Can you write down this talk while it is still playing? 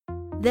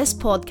This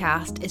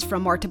podcast is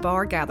from our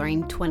Tabar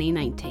Gathering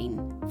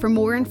 2019. For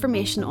more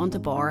information on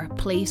Tabar,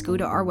 please go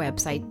to our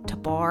website,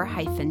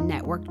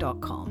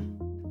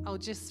 tabar-network.com. I'll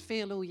just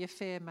feel all your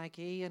fear,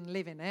 Maggie, and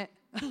live in it.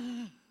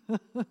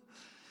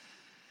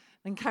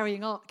 And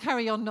carry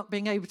on not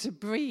being able to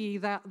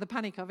breathe out the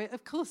panic of it.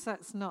 Of course,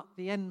 that's not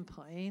the end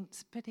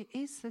point, but it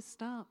is the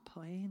start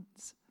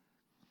point.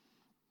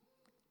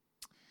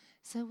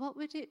 So what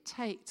would it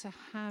take to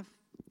have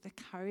the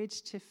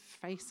courage to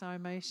face our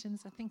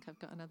emotions? I think I've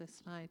got another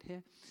slide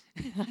here.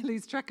 I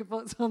lose track of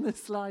what's on the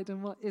slide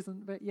and what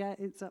isn't, but yeah,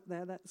 it's up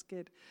there. That's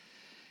good.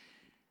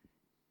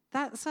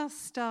 That's our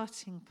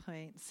starting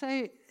point.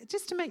 So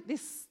just to make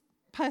this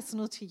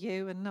personal to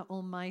you and not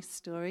all my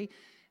story,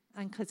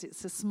 and because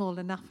it's a small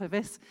enough of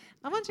us,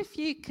 I wonder if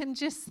you can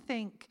just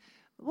think,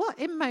 what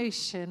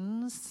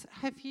emotions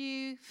have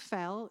you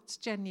felt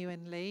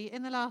genuinely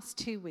in the last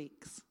 2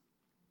 weeks?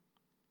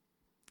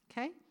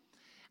 Okay?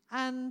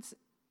 And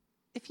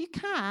if you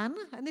can,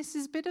 and this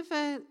is a bit of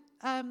a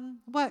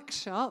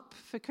workshop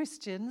for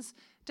Christians,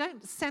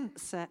 don't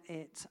censor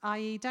it,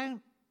 i.e. don't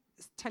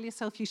tell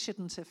yourself you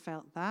shouldn't have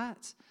felt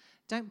that.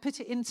 Don't put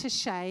it into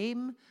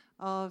shame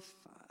of,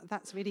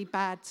 that's really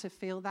bad to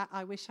feel that,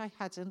 I wish I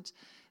hadn't.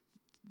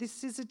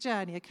 This is a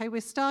journey, okay?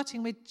 We're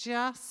starting with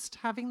just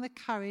having the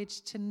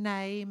courage to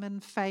name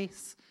and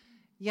face,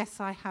 yes,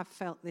 I have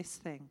felt this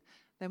thing.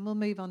 Then we'll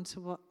move on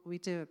to what we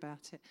do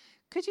about it.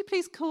 Could you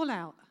please call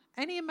out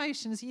any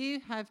emotions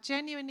you have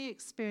genuinely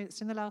experienced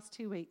in the last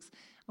 2 weeks?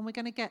 And we're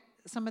going to get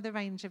some of the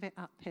range of it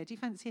up here. Do you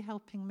fancy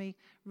helping me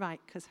write?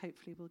 Because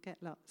hopefully we'll get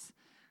lots.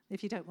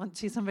 If you don't want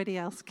to, somebody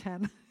else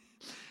can.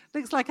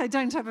 Looks like I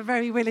don't have a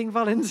very willing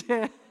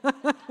volunteer.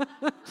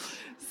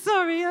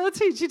 Sorry, I'll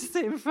teach you to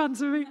sit in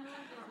front of me.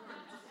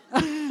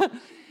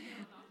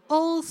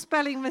 All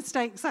spelling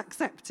mistakes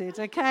accepted,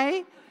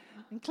 okay?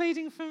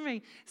 Including from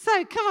me.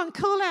 So, come on,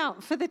 call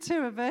out for the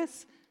two of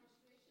us.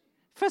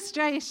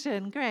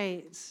 Frustration,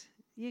 great.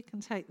 You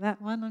can take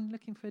that one. I'm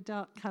looking for a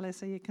dark colour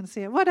so you can see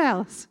it. What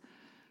else?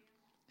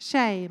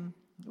 Shame.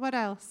 What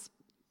else?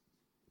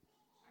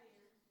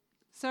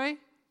 Sorry?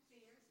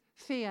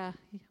 Fear.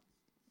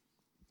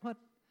 What?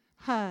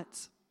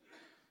 Hurt.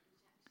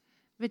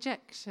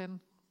 Rejection.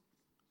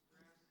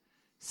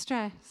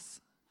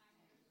 Stress.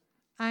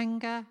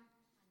 Anger.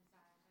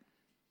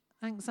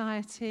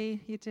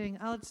 Anxiety. You do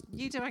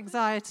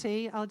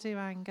anxiety. I'll do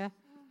anger.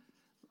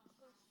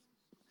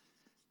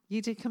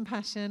 You do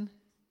compassion.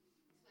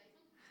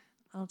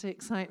 I'll do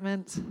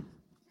excitement.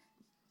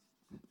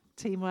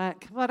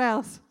 Teamwork. What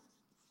else?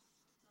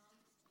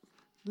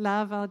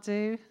 Love, I'll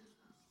do.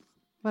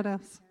 What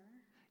else?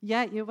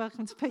 Yeah, you're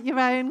welcome to put your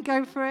own.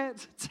 Go for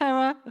it.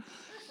 Terror.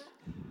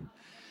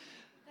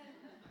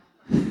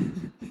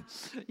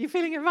 You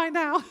feeling it right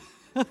now?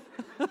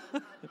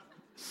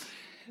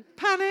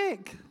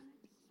 Panic.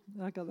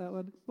 I got that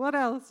one. What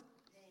else?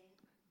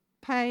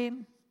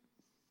 Pain.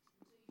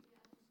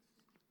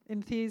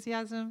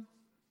 Enthusiasm.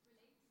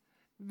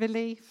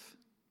 Relief.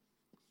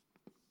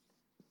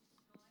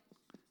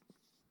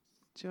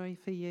 Joy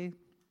for you.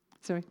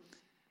 Sorry.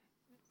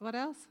 What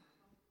else?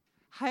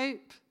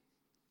 Hope.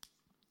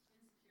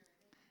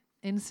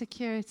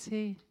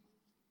 Insecurity.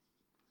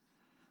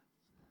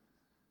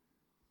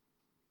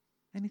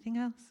 Anything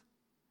else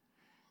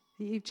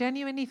that you've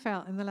genuinely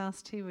felt in the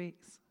last 2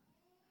 weeks?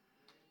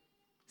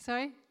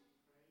 Sorry?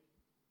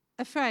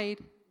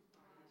 Afraid?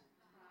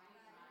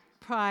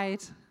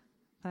 Pride.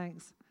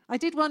 Thanks. I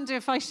did wonder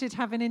if I should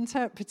have an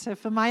interpreter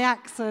for my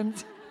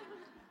accent.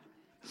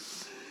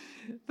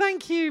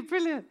 Thank you.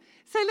 Brilliant.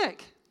 So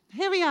look,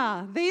 here we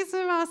are. This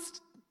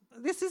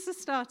is the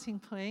starting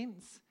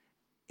point,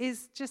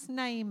 is just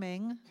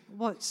naming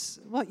what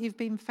you've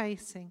been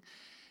facing.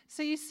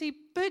 So you see,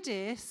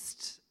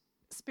 Buddhist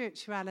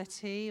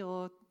spirituality,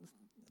 or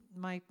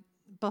my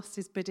boss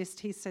is Buddhist,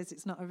 he says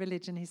it's not a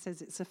religion, he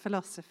says it's a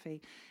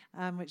philosophy,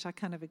 which I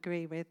kind of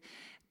agree with.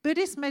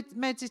 Buddhist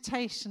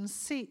meditation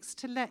seeks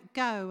to let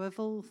go of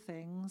all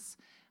things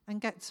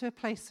and get to a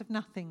place of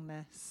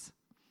nothingness.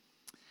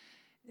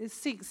 It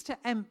seeks to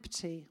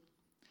empty.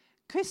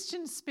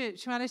 Christian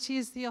spirituality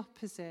is the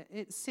opposite.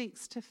 It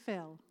seeks to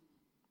fill.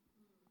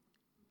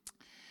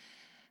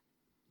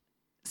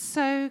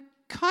 So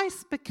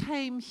Christ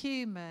became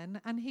human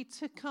and he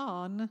took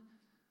on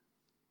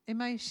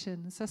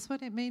emotions. That's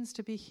what it means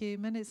to be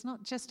human. It's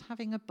not just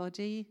having a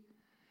body,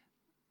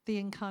 the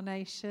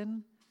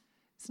incarnation.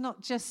 It's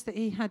not just that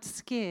he had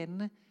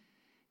skin.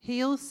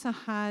 He also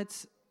had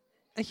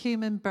a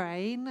human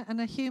brain, and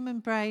a human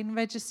brain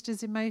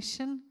registers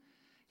emotion.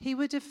 He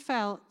would have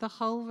felt the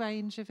whole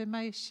range of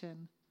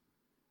emotion,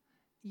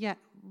 yet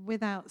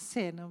without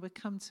sin, and we'll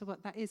come to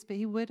what that is, but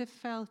he would have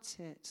felt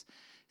it.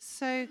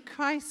 So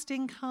Christ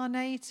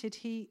incarnated,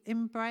 he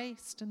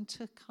embraced and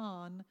took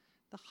on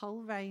the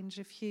whole range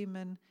of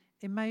human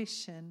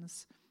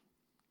emotions.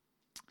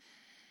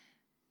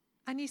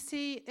 And you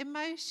see,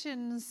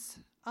 emotions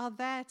are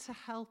there to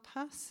help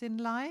us in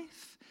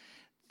life.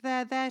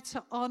 They're there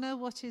to honour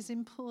what is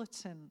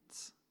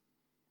important.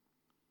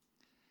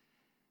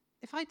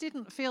 if I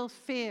didn't feel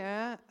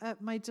fear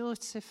at my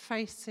daughter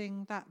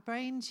facing that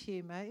brain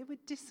tumour, it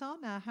would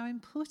dishonour how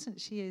important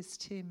she is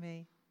to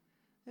me.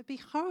 It'd be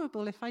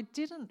horrible if I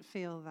didn't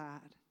feel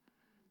that.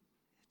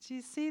 Do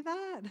you see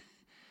that?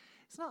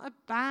 It's not a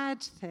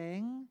bad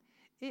thing.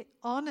 It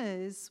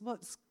honours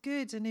what's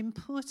good and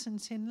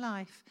important in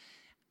life.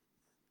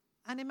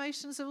 And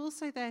emotions are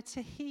also there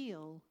to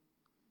heal.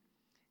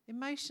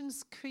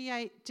 Emotions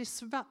create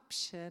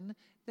disruption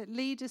that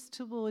lead us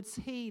towards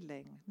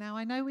healing. Now,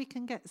 I know we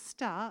can get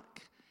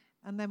stuck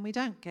and then we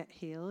don't get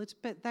healed,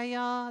 but they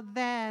are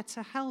there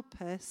to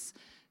help us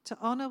to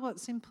honour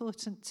what's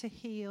important, to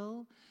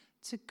heal,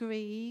 to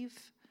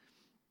grieve,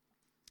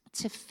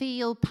 to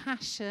feel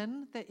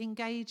passion that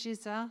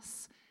engages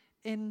us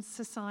in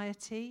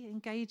society,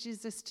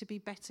 engages us to be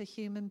better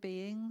human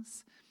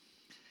beings.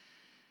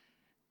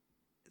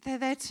 They're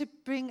there to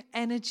bring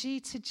energy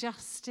to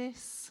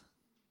justice.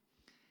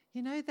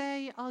 You know,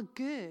 they are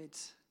good.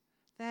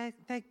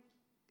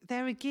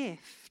 They're a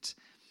gift.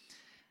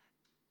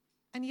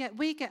 And yet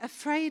we get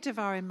afraid of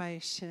our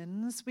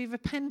emotions. We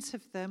repent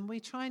of them. We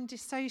try and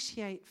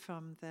dissociate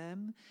from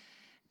them.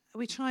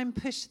 We try and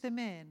push them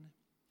in.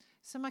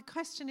 So my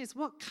question is,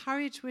 what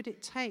courage would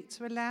it take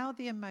to allow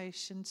the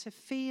emotion, to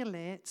feel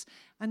it,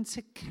 and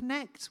to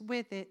connect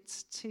with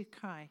it to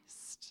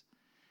Christ?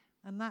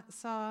 And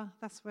that's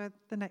where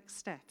the next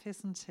step,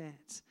 isn't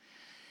it?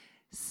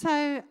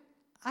 So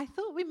I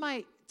thought we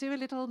might do a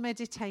little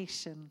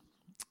meditation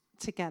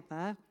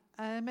together,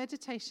 a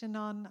meditation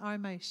on our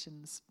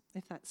emotions,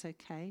 if that's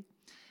okay.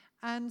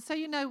 And so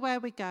you know where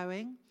we're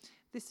going.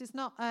 This is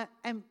not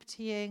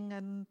emptying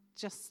and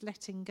just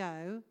letting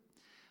go.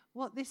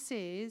 What this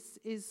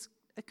is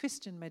a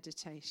Christian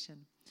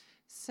meditation.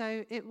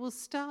 So it will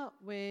start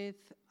with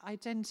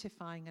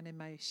identifying an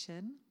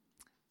emotion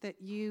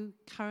that you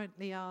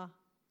currently are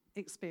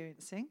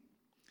experiencing,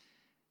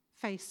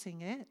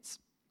 facing it,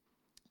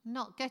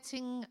 not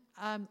getting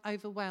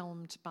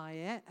overwhelmed by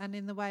it. And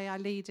in the way I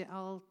lead it,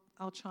 I'll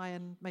try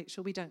and make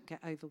sure we don't get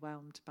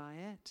overwhelmed by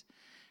it.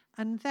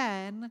 And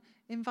then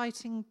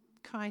inviting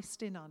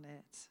Christ in on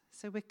it.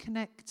 So we're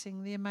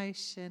connecting the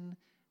emotion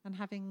and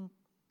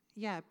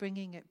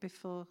bringing it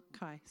before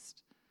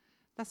Christ.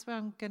 That's where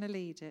I'm going to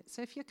lead it.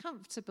 So if you're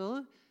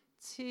comfortable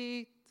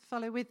to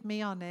follow with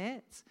me on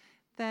it,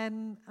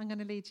 then I'm going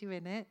to lead you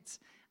in it.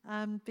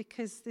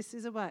 Because this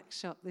is a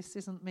workshop. This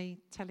isn't me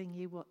telling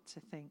you what to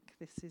think.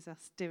 This is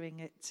us doing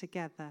it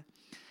together.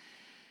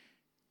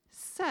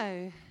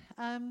 So,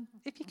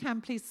 if you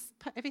can, please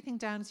put everything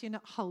down so you're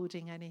not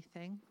holding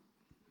anything.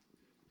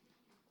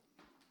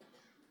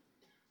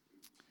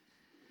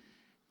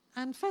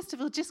 And first of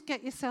all, just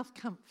get yourself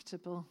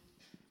comfortable.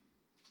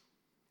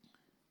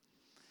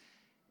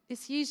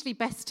 It's usually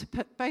best to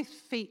put both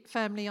feet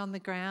firmly on the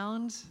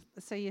ground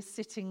so you're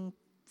sitting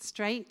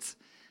straight.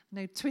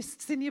 No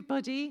twists in your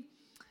body.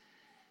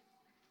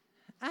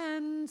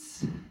 And,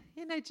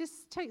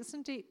 just take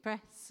some deep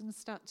breaths and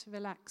start to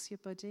relax your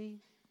body.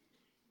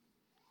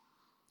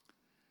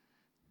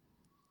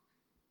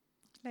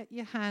 Let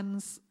your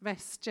hands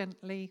rest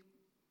gently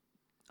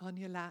on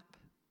your lap.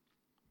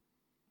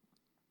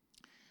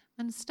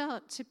 And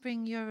start to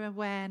bring your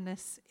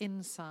awareness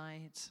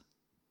inside,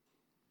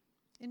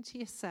 into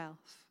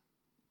yourself.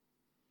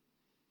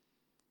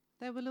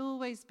 There will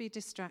always be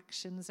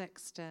distractions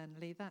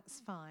externally, that's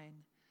fine.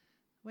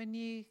 When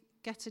you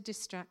get a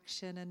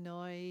distraction, a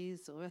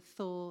noise or a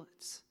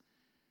thought,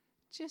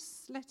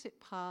 just let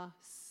it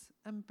pass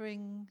and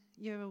bring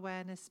your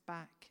awareness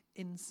back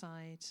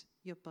inside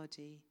your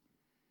body.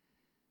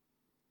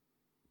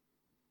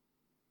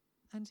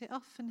 And it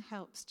often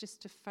helps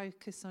just to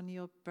focus on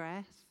your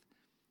breath,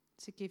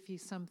 to give you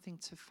something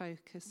to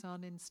focus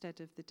on instead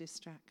of the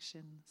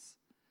distractions.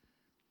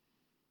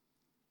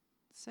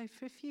 So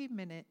for a few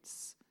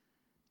minutes,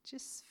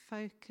 just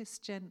focus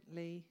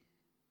gently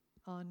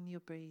on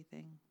your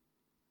breathing.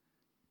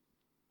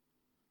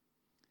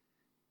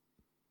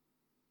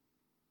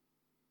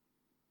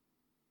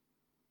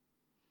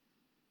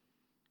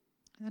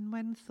 And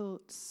when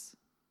thoughts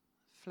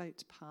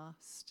float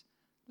past,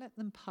 let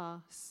them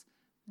pass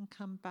and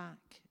come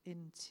back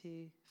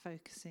into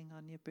focusing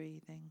on your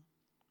breathing.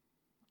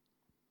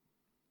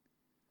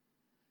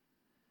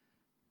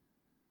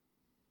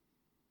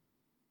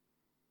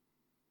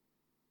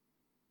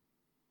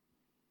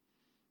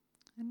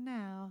 And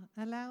now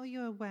allow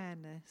your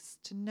awareness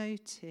to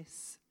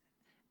notice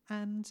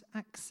and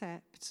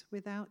accept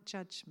without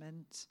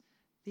judgment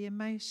the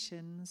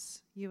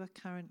emotions you are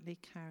currently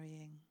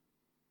carrying.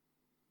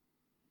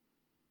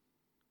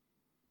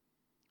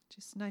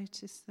 Just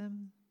notice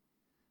them,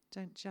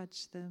 don't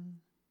judge them,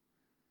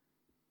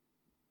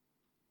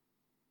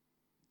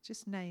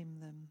 just name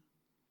them.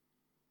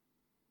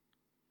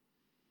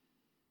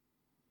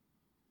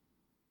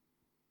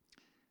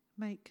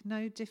 Make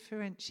no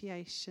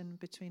differentiation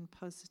between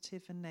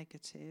positive and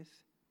negative.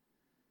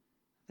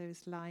 There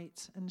is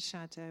light and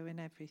shadow in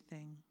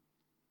everything.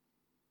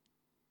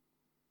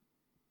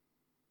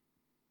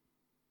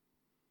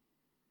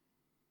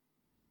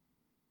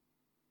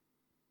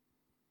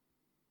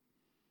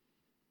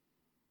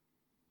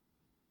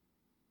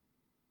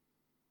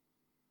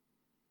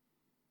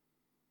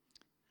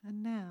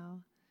 And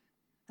now,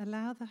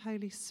 allow the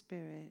Holy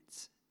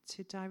Spirit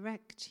to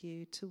direct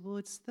you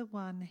towards the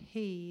one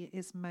He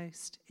is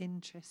most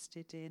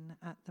interested in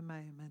at the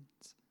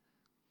moment.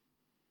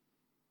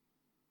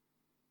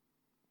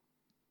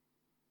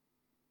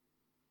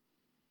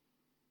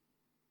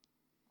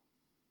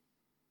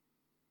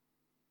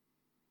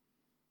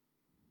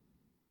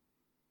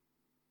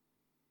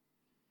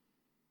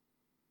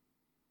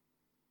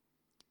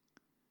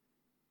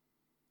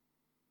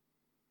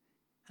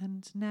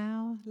 And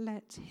now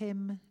let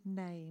Him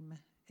name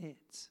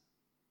it.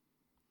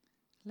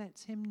 Let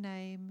Him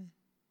name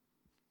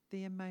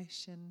the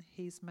emotion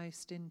He's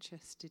most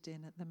interested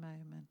in at the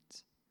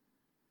moment.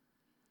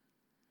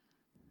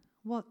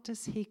 What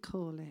does He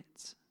call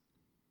it?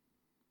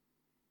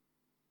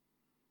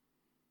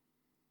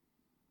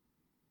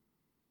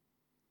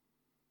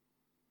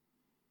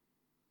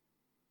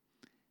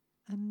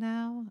 And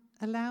now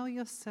allow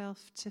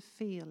yourself to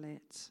feel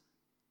it.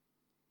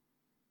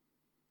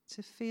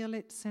 To feel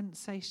its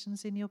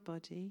sensations in your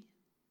body.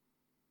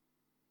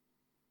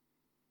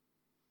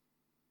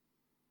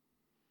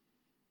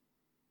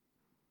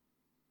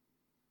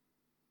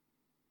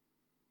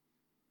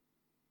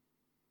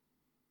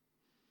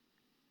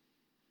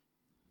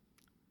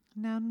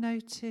 Now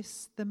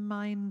notice the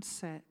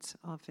mindset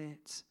of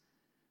it,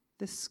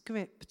 the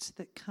script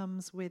that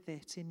comes with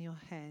it in your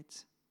head.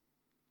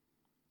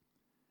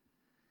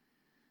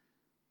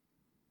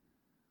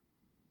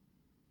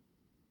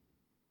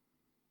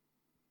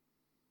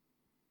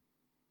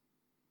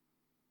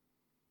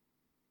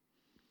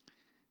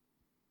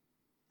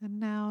 And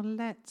now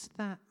let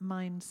that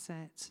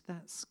mindset,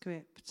 that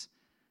script,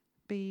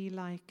 be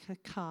like a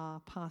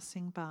car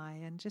passing by,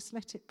 and just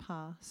let it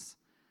pass.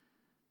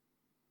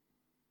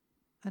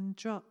 And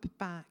drop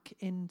back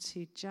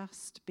into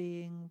just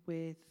being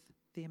with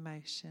the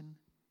emotion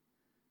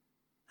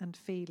and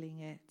feeling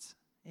it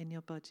in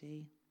your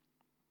body.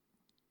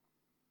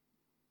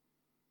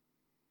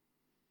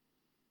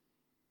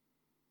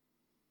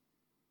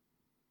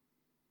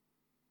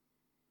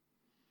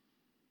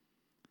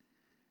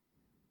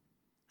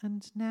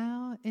 And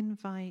now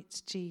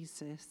invite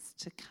Jesus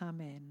to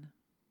come in.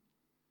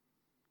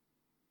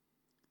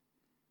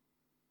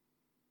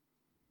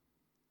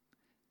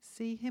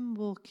 See Him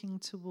walking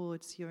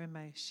towards your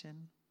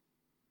emotion.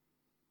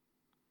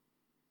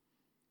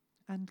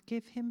 And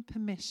give Him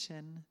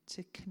permission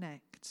to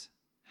connect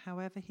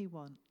however He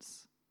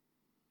wants.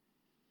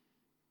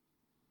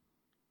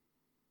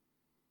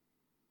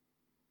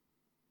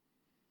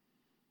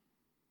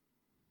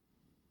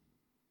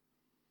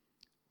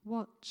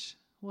 Watch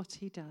what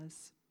He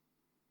does.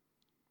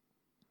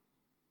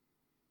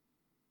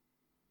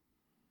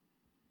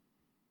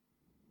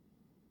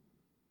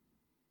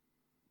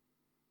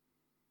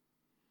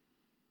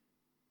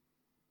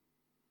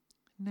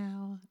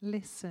 Now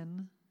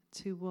listen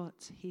to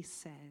what He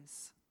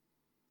says.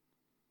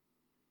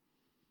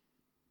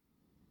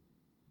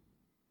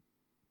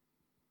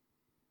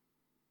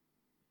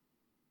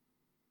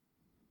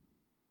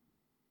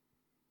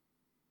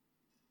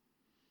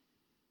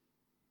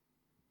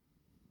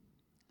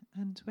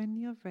 And when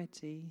you're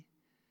ready,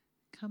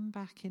 come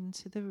back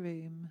into the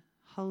room,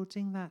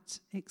 holding that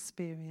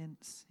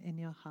experience in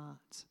your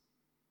heart.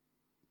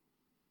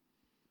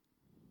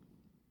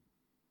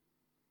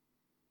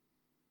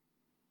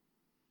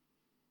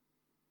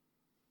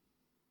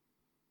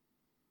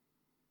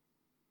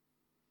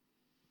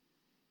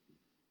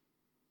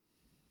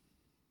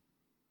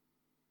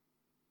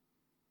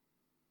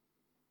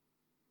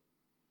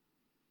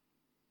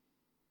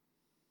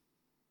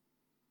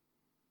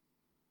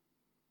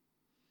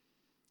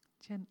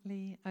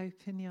 Gently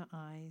open your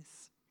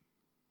eyes.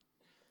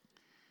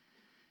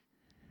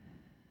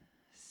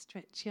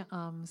 Stretch your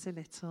arms a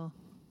little.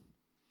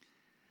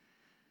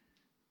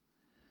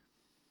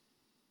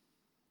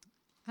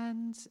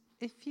 And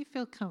if you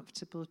feel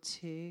comfortable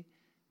to,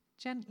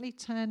 gently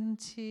turn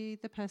to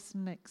the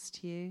person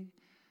next to you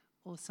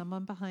or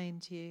someone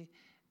behind you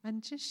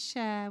and just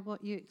share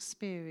what you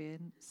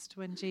experienced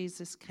when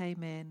Jesus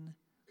came in,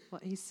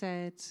 what He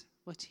said,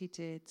 what He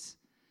did.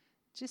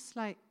 Just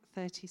like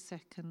 30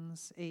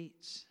 seconds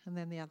each, and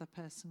then the other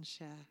person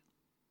share.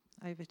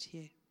 Over to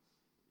you.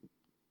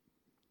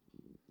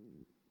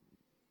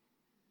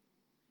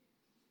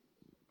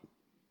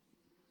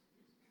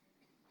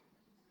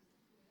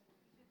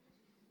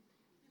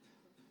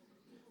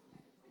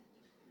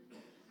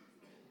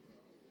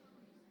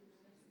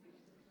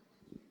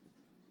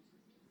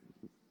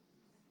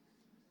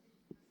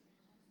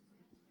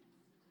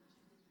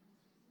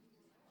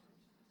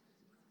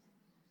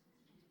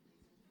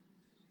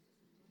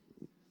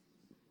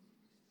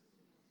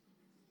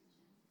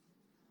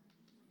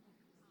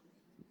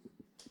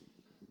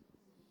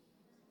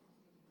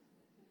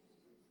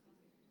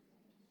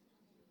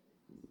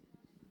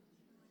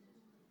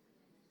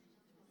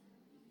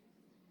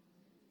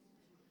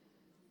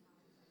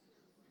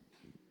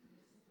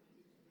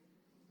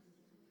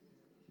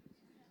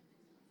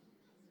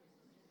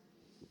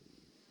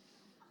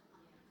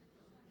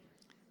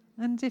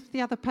 And if the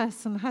other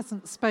person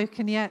hasn't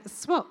spoken yet,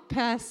 swap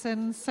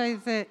person so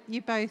that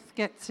you both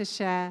get to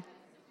share.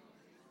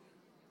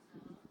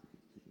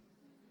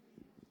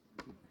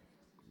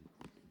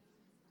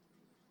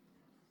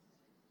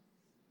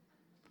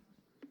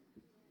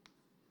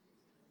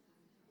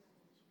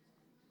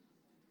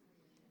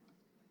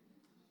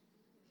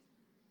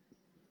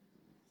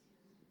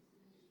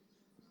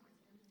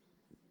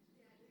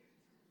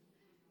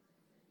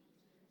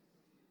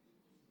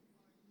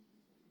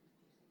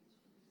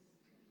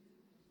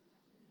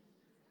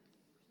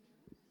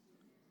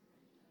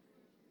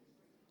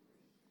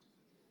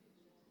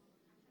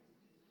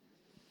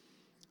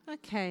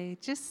 Okay,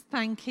 just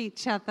thank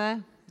each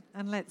other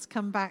and let's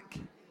come back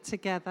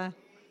together.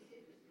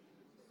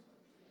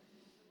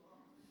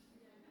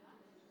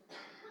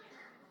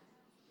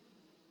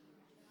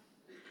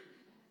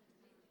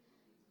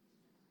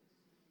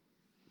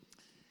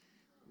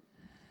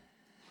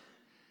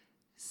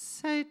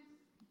 So,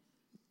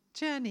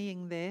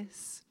 journeying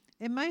this,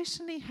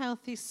 emotionally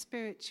healthy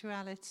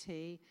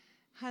spirituality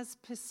has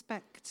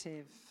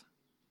perspective.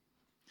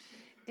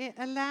 It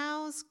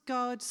allows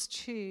God's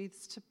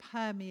truths to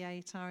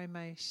permeate our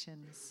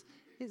emotions.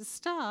 It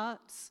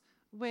starts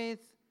with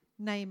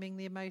naming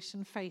the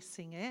emotion,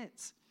 facing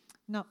it,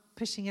 not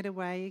pushing it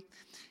away.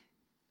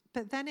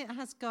 But then it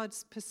has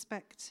God's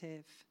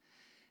perspective.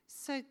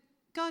 So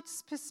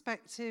God's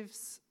perspective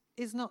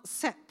is not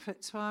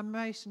separate to our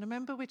emotion.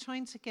 Remember, we're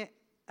trying to get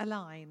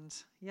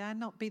aligned,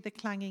 not be the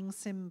clanging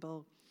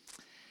cymbal.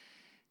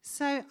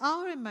 So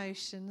our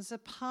emotions are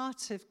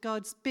part of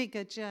God's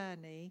bigger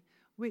journey,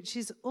 which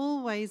is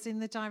always in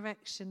the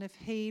direction of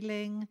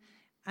healing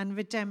and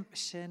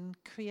redemption,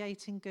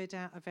 creating good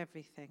out of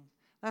everything.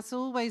 That's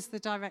always the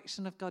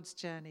direction of God's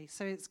journey.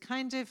 So it's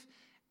kind of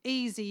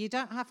easy. You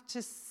don't have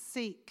to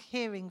seek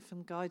hearing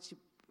from God.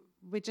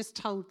 We're just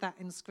told that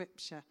in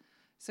Scripture.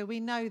 So we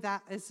know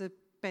that as a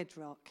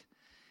bedrock.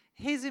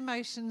 His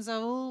emotions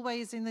are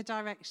always in the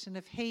direction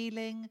of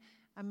healing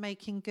and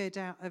making good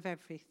out of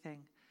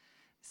everything.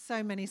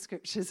 So many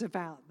scriptures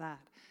about that.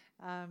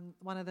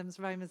 One of them is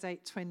Romans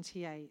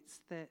 8:28,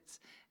 that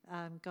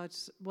God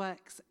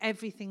works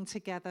everything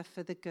together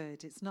for the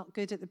good. It's not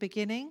good at the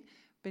beginning,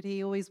 but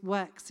he always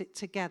works it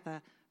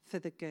together for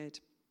the good.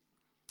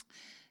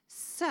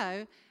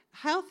 So,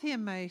 healthy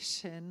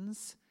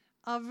emotions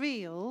are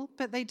real,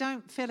 but they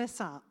don't fill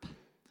us up,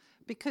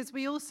 because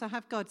we also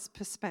have God's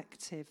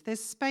perspective.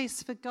 There's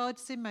space for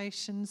God's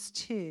emotions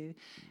too,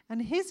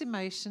 and his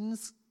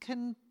emotions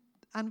can,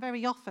 and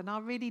very often,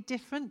 are really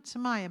different to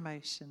my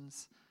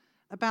emotions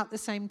about the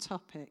same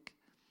topic.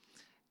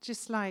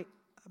 Just like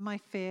my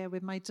fear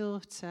with my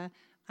daughter,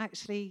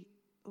 actually,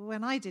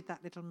 when I did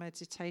that little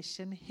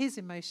meditation, his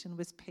emotion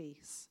was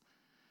peace,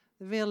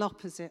 the real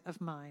opposite of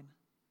mine.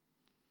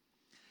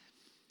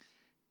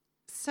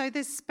 So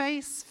there's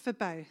space for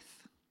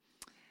both.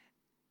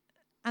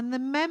 And the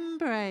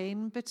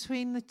membrane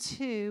between the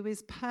two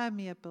is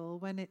permeable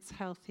when it's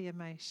healthy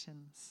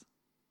emotions.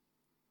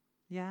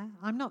 Yeah?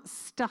 I'm not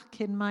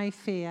stuck in my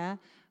fear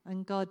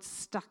and God's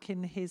stuck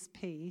in his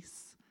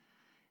peace.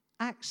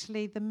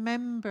 Actually, the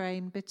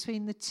membrane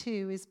between the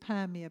two is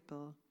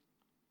permeable.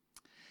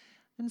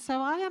 And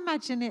so I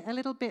imagine it a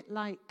little bit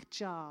like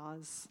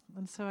jars.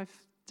 And so I've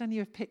done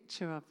you a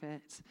picture of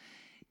it.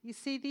 You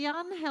see, the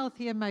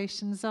unhealthy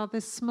emotions are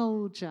the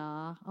small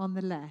jar on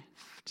the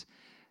left.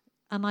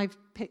 And I've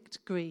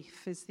picked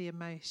grief as the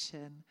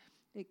emotion.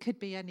 It could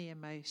be any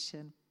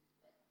emotion.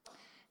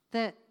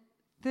 That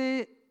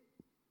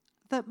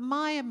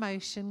my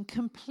emotion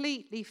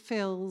completely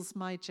fills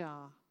my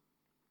jar.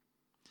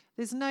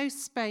 There's no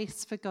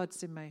space for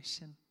God's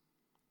emotion.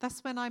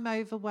 That's when I'm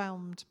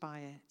overwhelmed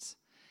by it.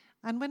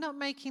 And we're not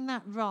making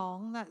that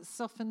wrong.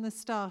 That's often the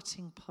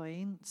starting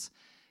point.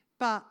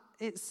 But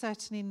it's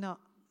certainly not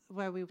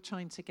where we're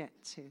trying to get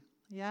to.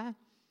 Yeah?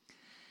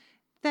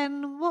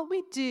 Then what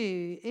we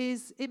do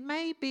is, it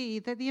may be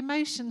that the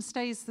emotion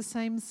stays the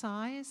same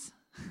size.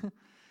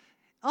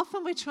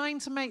 Often we're trying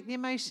to make the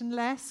emotion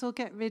less or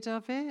get rid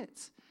of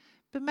it.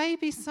 But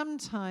maybe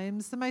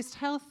sometimes the most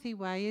healthy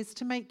way is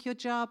to make your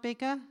jar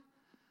bigger.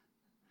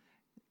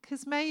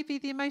 Because maybe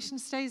the emotion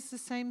stays the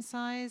same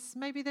size.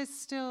 Maybe there's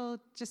still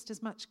just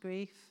as much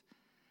grief.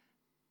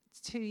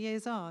 It's 2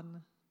 years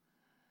on.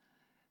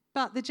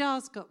 But the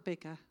jar's got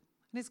bigger.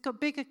 And it's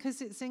got bigger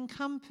because it's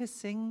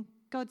encompassing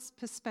God's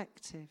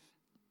perspective,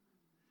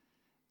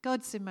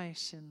 God's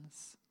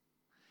emotions.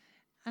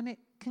 And it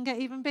can get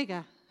even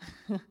bigger.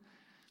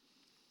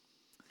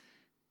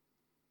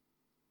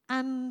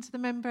 And the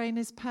membrane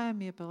is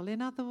permeable.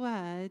 In other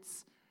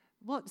words,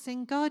 what's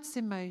in God's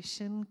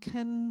emotion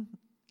can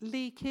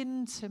leak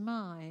into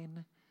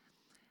mine.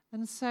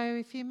 And so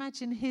if you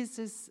imagine his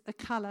as a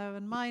colour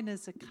and mine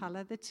as a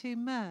colour, the two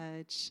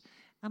merge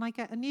and I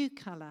get a new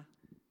colour.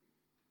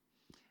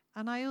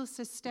 And I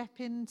also step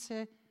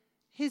into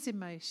his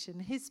emotion,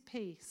 his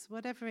peace,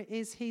 whatever it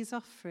is he's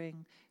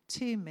offering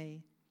to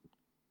me.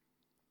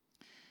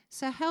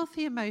 So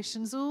healthy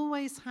emotions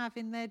always have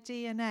in their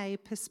DNA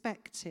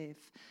perspective.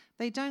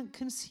 They don't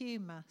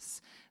consume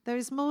us. There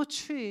is more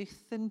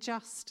truth than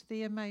just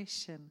the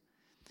emotion.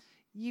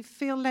 You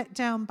feel let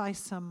down by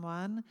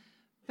someone,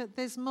 but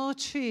there's more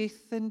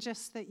truth than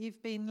just that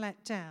you've been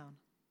let down.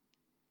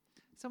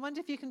 So I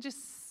wonder if you can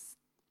just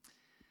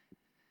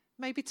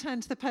maybe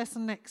turn to the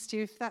person next to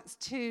you. If that's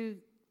too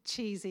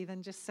cheesy,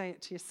 then just say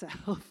it to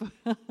yourself.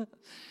 But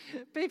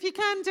if you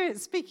can do it,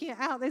 speaking it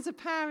out, there's a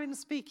power in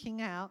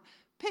speaking out.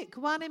 Pick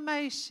one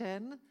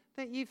emotion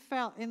that you've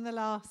felt in the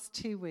last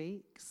 2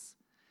 weeks.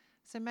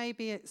 So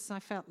maybe it's, I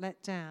felt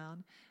let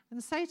down.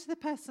 And say to the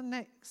person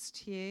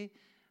next to you,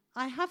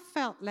 I have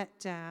felt let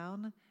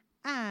down,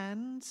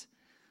 and,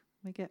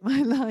 let me get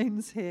my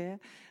lines here,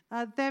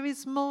 there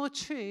is more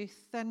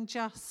truth than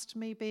just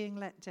me being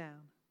let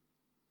down.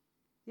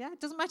 Yeah,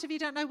 it doesn't matter if you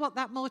don't know what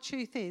that more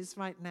truth is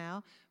right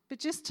now, but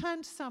just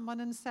turn to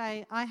someone and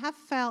say, I have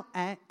felt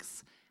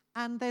X,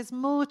 and there's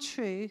more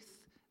truth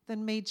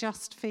than me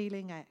just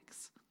feeling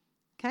X.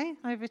 Okay,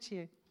 over to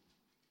you.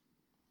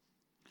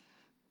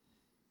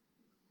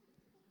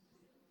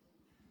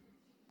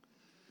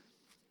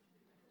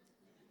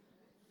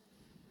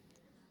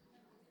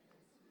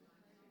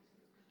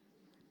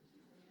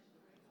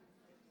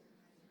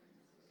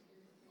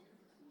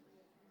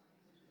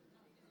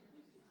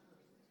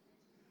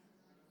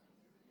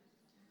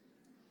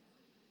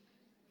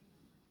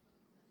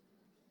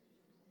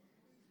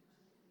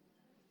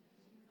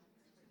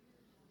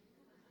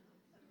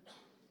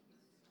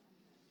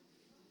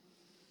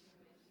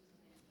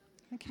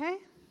 Okay?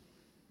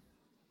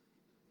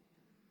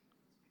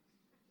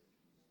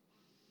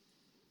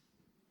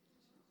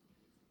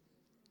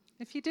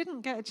 If you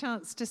didn't get a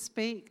chance to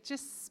speak,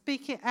 just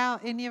speak it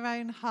out in your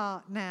own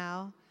heart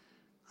now.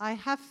 I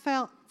have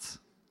felt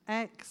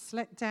X,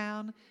 let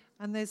down,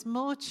 and there's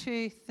more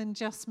truth than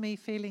just me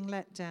feeling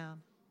let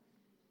down.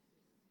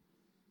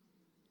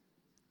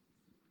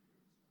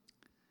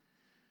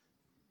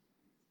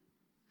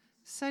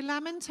 So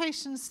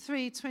Lamentations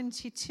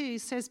 3:22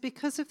 says,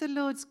 because of the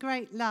Lord's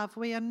great love,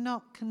 we are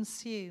not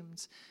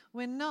consumed.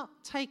 We're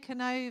not taken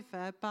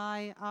over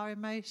by our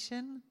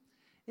emotion.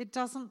 It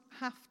doesn't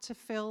have to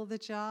fill the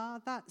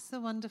jar. That's the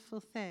wonderful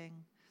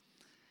thing.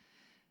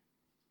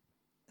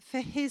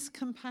 For his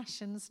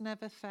compassions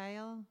never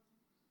fail.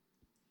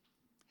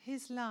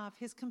 His love,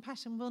 his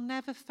compassion will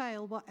never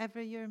fail,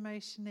 whatever your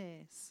emotion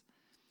is.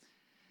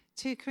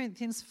 2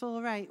 Corinthians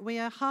 4:8, we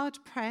are hard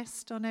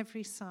pressed on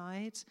every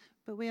side,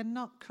 but we are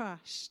not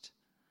crushed.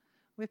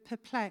 We're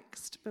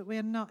perplexed, but we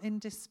are not in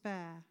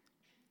despair.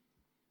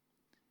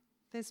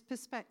 There's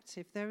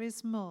perspective, there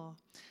is more.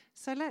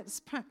 So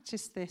let's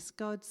practice this,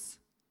 God's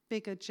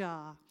bigger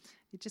jar.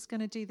 You're just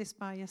going to do this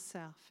by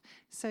yourself.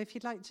 So if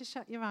you'd like to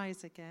shut your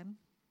eyes again.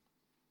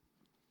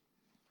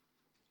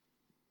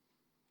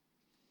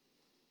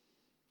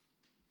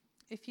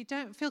 If you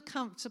don't feel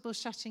comfortable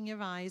shutting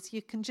your eyes,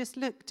 you can just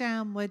look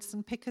downwards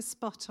and pick a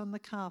spot on the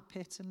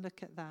carpet and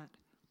look at that.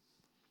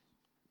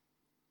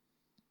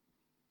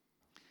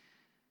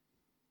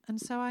 And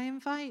so I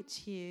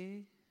invite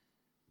you,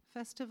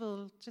 first of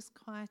all, just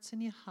quieten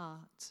your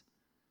heart.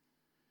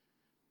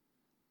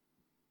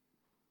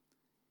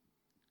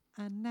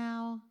 And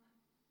now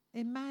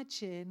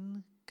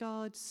imagine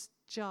God's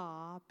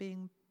jar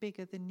being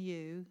bigger than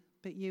you,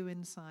 but you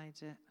inside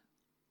it.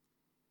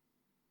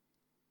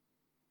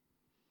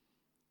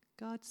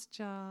 God's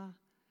jar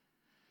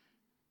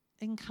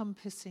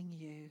encompassing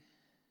you,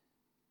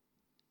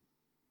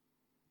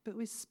 but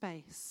with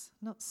space,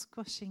 not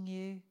squashing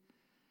you,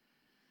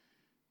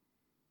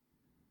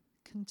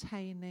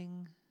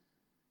 containing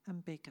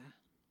and bigger.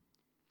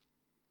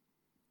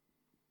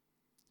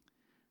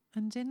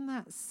 And in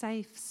that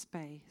safe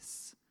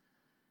space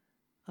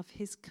of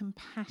his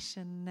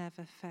compassion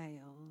never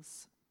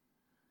fails,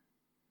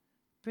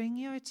 bring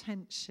your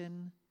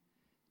attention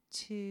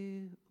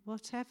to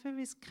whatever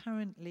is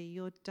currently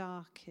your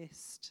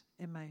darkest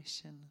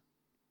emotion.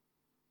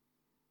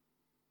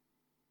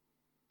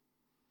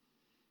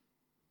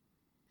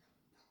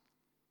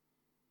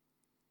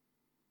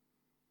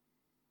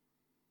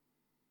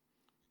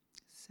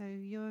 So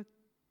you're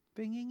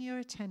bringing your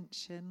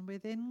attention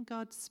within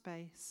God's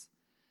space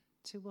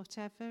to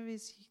whatever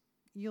is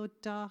your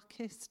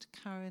darkest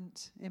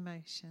current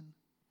emotion.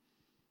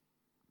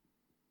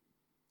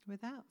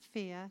 Without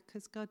fear,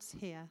 because God's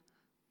here,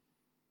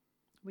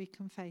 we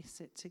can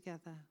face it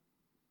together.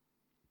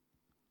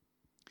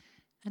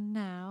 And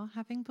now,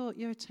 having brought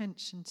your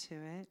attention to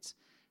it,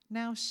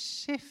 now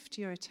shift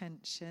your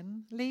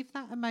attention. Leave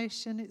that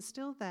emotion, it's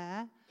still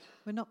there.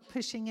 We're not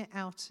pushing it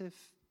out of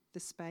the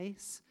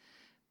space.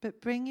 But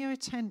bring your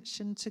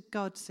attention to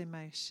God's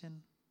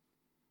emotion.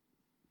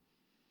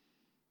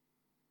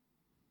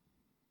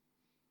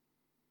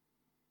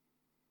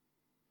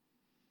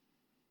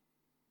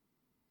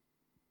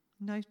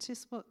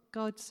 Notice what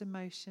God's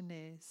emotion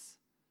is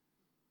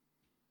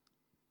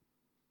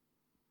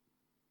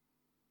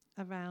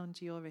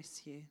around your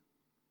issue.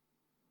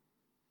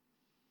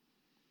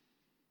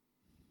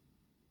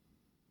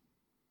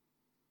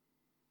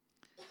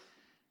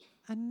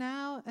 And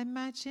now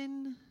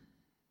imagine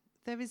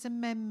there is a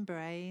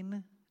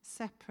membrane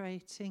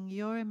separating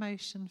your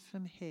emotion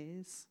from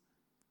his.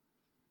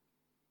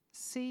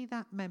 See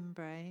that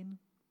membrane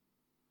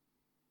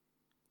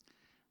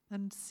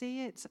and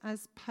see it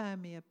as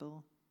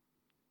permeable.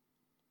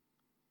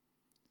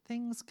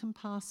 Things can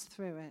pass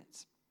through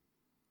it.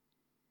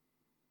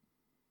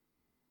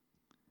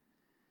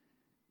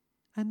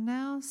 And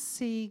now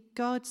see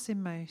God's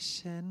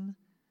emotion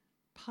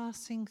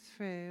passing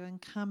through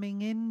and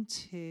coming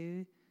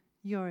into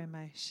your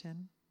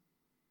emotion.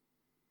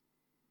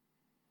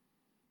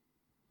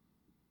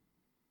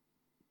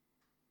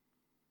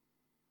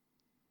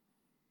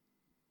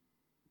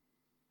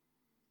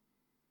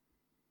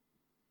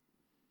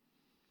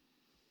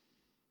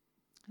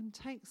 And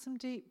take some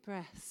deep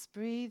breaths,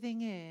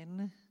 breathing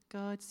in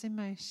God's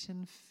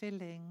emotion,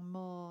 filling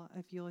more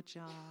of your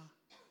jar.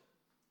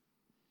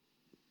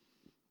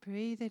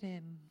 Breathe it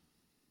in.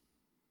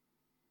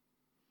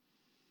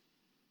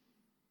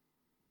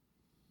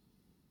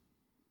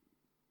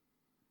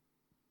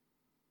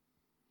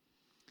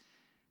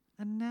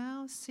 And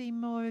now see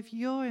more of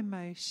your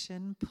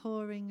emotion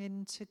pouring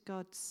into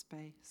God's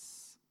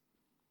space.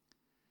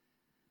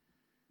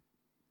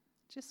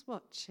 Just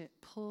watch it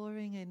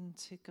pouring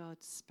into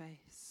God's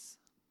space.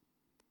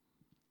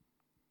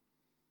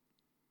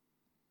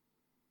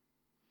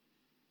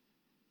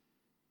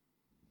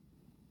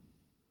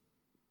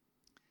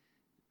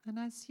 And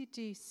as you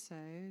do so,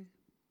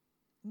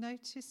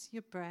 notice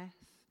your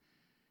breath.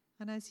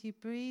 And as you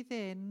breathe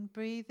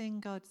in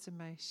God's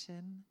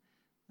emotion.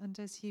 And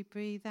as you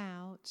breathe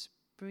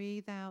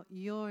out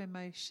your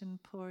emotion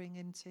pouring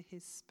into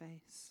his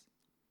space.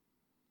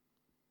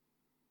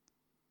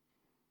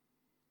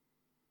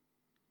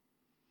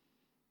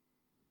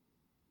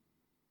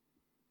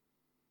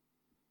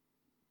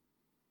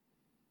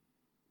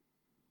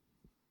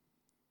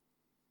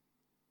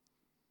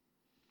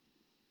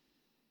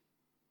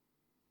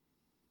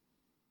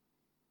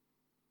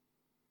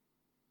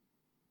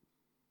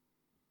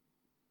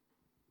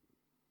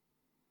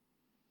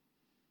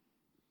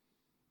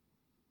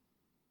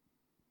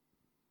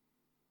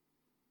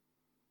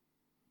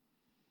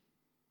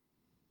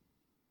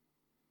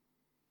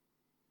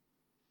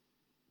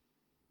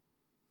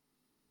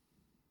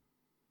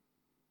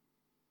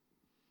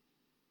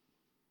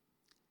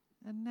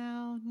 And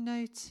now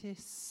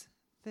notice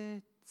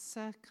the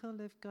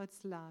circle of God's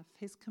love,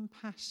 his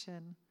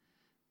compassion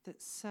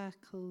that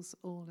circles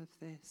all of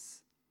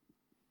this.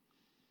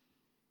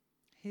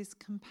 His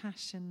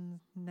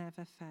compassion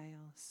never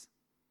fails.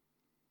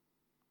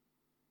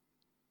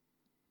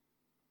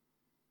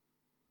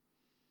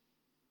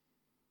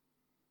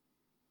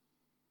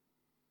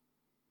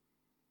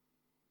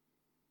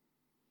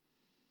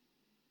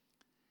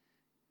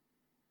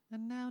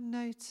 And now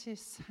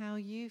notice how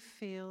you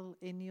feel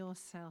in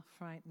yourself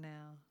right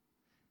now.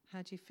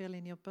 How do you feel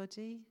in your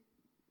body?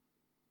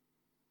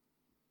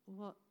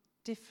 What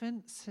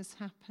difference has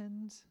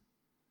happened?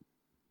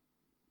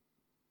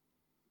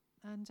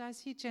 And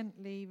as you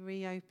gently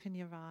reopen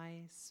your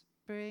eyes,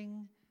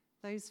 bring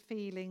those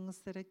feelings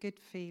that are good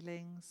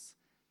feelings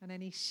and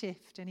any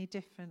shift, any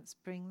difference,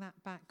 bring that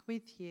back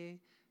with you,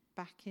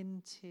 back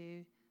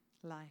into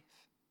life.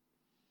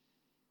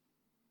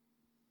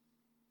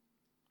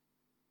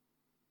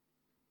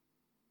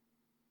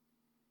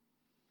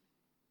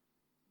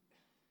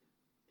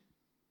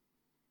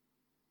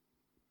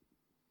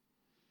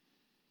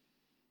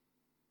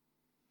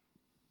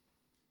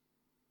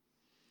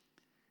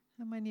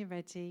 And when you're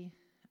ready,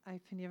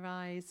 open your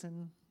eyes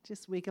and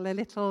just wiggle a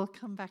little,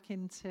 come back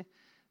into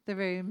the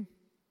room.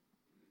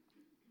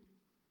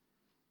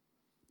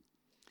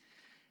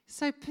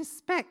 So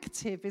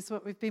perspective is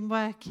what we've been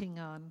working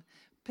on.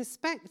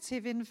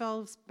 Perspective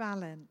involves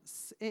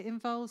balance. It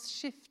involves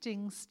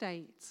shifting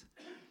state.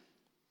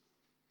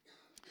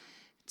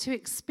 To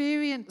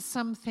experience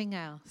something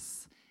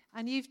else.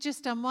 And you've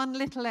just done one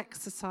little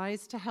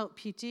exercise to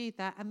help you do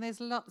that. And there's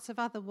lots of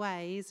other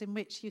ways in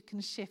which you can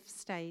shift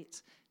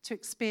state to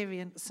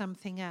experience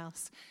something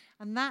else.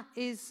 And that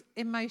is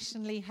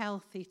emotionally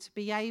healthy, to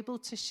be able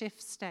to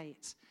shift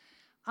state.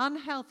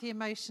 Unhealthy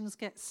emotions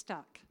get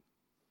stuck,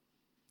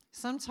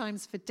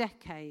 sometimes for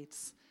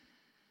decades.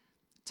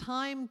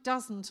 Time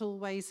doesn't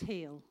always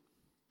heal.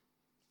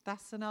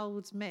 That's an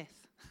old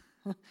myth.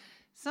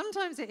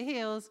 Sometimes it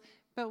heals,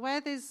 but where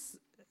there's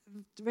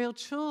real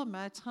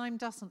trauma, time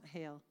doesn't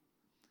heal.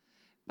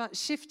 But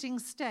shifting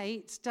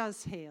state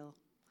does heal.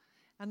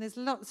 And there's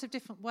lots of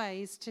different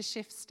ways to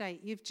shift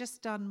state. You've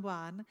just done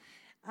one.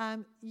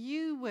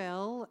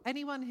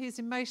 Anyone who's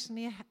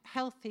emotionally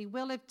healthy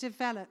will have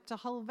developed a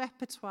whole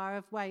repertoire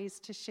of ways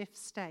to shift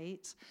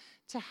state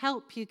to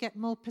help you get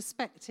more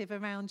perspective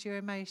around your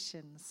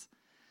emotions.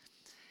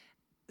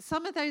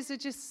 Some of those are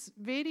just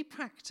really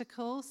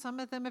practical. Some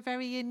of them are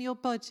very in your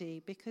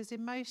body because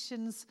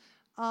emotions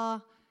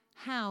are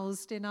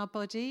housed in our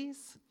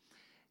bodies.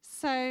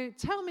 So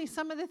tell me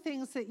some of the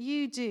things that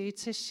you do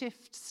to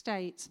shift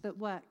state that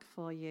work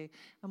for you.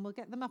 And we'll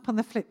get them up on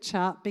the flip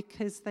chart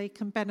because they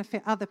can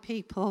benefit other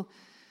people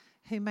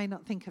who may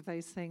not think of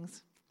those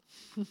things.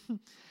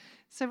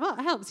 So what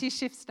helps you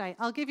shift state?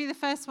 I'll give you the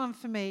first one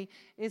for me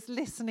is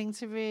listening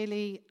to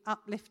really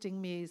uplifting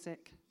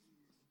music.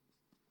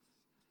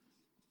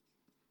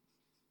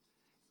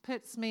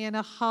 Puts me in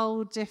a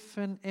whole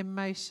different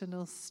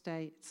emotional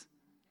state.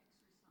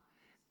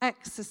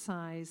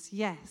 Exercise,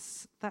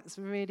 yes, that's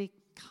really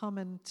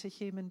common to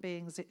human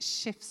beings. It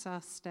shifts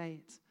our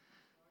state.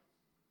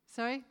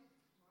 Sorry?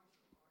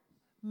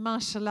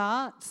 Martial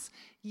arts.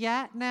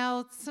 Yeah,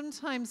 now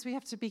sometimes we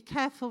have to be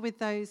careful with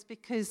those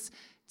because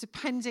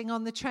depending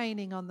on the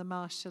training on the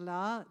martial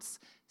arts,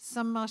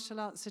 some martial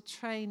arts are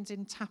trained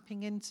in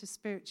tapping into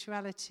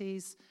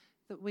spiritualities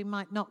that we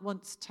might not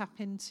want to tap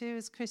into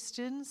as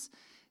Christians.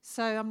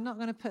 So I'm not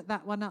going to put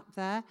that one up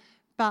there,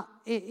 but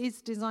it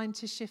is designed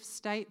to shift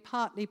state,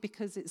 partly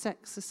because it's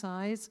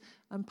exercise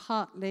and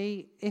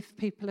partly if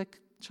people are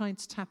trying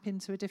to tap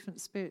into a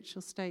different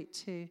spiritual state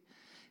too.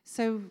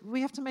 So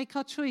we have to make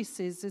our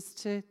choices as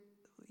to,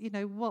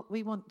 what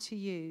we want to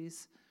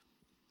use.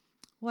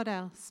 What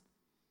else?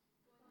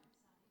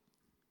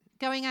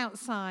 Going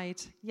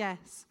outside,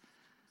 yes.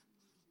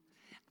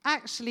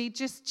 Actually,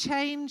 just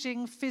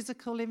changing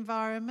physical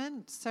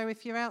environment. So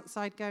if you're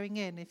outside, going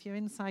in. If you're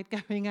inside,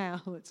 going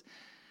out.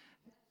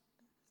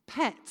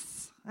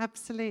 Pets,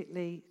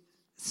 absolutely.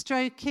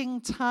 Stroking,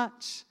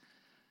 touch,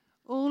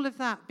 all of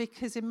that,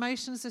 because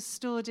emotions are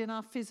stored in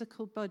our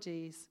physical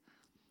bodies.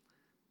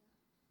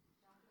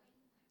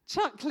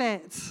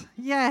 Chocolate,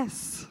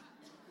 yes.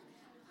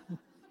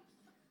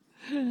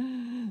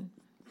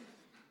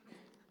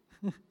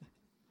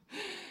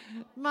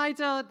 My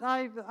daughter,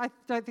 I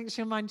don't think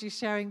she'll mind you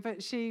sharing,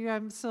 but she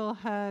saw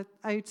her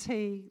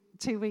OT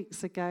 2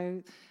 weeks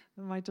ago.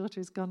 My daughter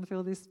has gone through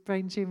all this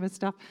brain tumour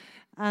stuff,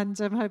 and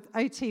her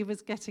OT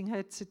was getting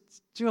her to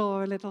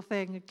draw a little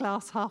thing, a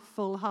glass half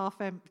full, half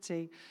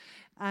empty,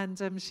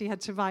 and she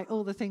had to write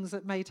all the things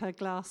that made her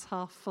glass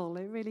half full.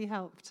 It really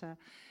helped her.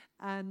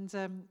 And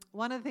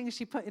one of the things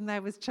she put in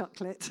there was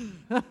chocolate,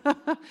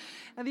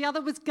 and the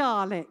other was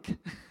garlic.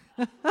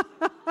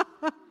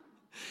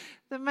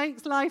 That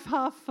makes life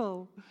half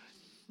full.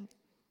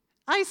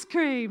 Ice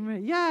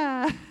cream,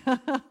 yeah.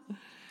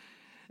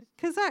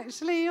 Because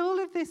actually all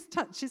of this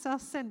touches our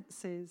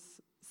senses.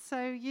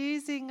 So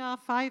using our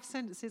 5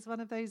 senses,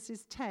 one of those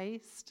is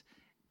taste,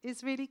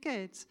 is really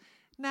good.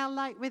 Now,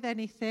 like with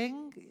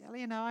anything,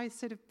 I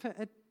sort of put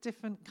a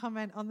different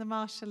comment on the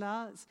martial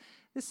arts.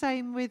 The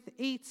same with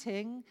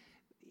eating.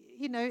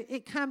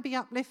 It can be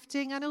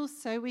uplifting, and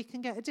also we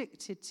can get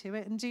addicted to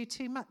it and do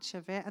too much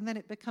of it, and then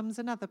it becomes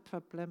another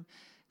problem.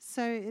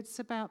 So it's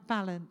about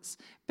balance.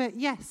 But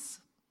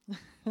yes,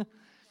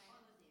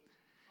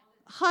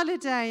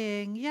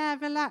 holidaying, yeah,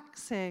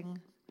 relaxing.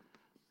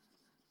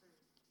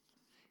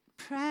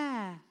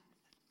 Prayer,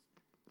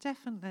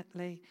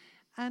 definitely.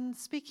 And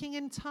speaking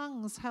in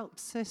tongues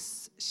helps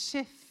us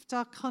shift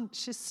our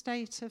conscious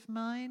state of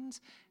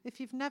mind. If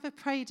you've never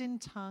prayed in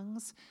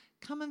tongues,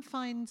 come and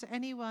find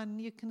anyone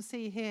you can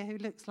see here who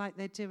looks like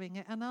they're doing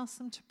it and ask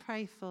them to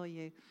pray for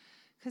you.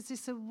 Because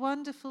it's a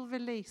wonderful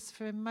release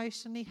for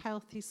emotionally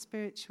healthy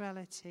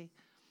spirituality.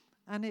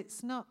 And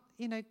it's not,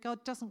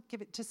 God doesn't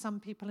give it to some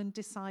people and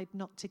decide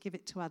not to give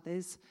it to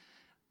others.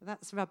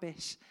 That's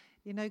rubbish.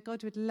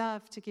 God would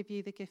love to give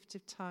you the gift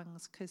of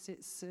tongues because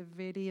it's a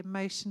really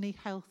emotionally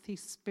healthy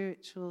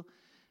spiritual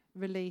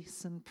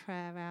release and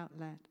prayer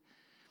outlet.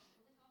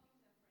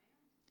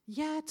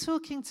 Yeah,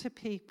 talking to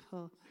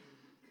people.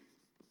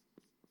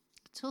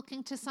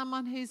 Talking to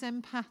someone who's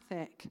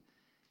empathic.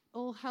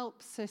 All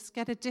helps us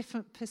get a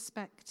different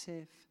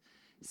perspective.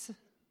 So,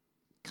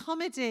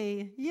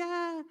 comedy,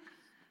 yeah.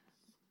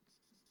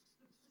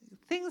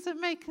 Things that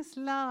make us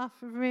laugh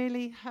are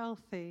really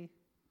healthy.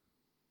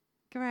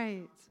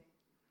 Great.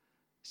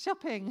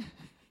 Shopping.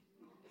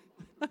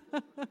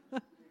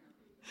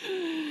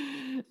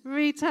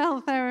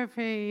 Retail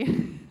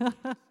therapy.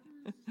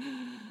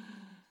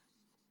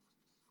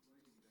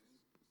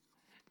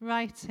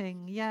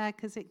 Writing, yeah,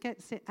 because it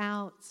gets it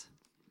out.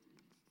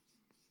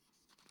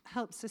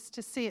 Helps us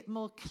to see it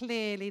more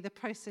clearly, the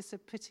process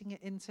of putting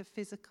it into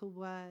physical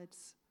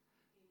words.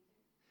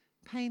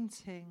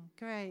 Painting,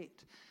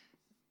 great.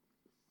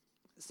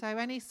 So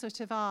any sort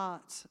of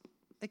art,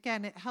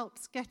 again, it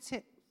helps get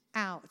it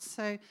out.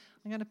 So I'm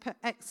going to put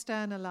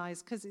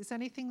externalize, because it's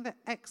anything that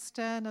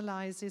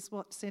externalizes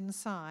what's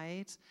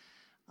inside,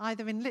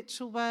 either in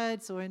literal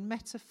words or in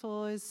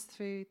metaphors,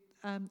 through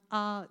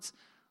art.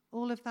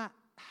 All of that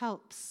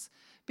helps.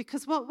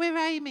 Because what we're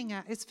aiming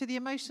at is for the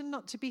emotion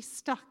not to be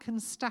stuck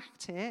and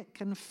static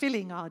and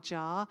filling our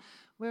jar.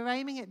 We're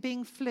aiming at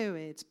being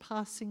fluid,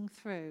 passing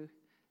through.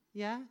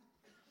 Yeah?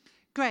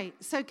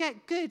 Great. So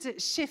get good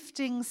at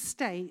shifting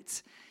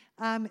state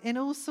in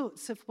all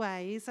sorts of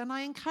ways. And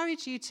I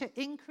encourage you to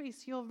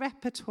increase your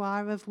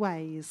repertoire of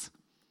ways.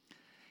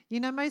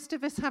 Most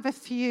of us have a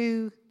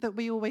few that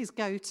we always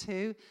go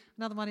to.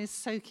 Another one is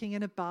soaking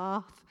in a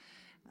bath,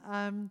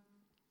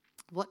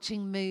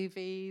 watching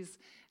movies.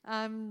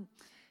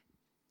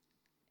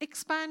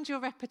 expand your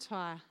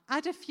repertoire.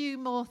 Add a few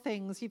more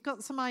things. You've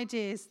got some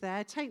ideas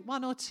there. Take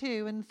one or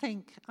two and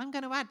think, I'm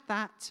going to add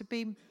that to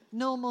be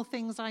normal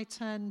things I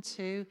turn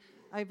to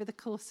over the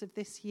course of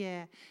this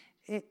year.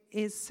 It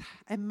is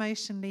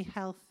emotionally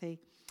healthy.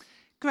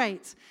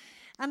 Great.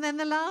 And then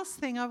the last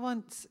thing I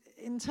want,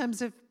 in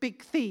terms of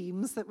big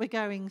themes that we're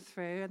going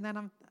through, and then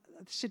there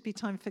should be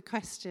time for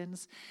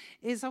questions,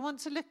 is I want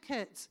to look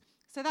at,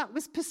 so that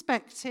was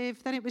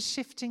perspective, then it was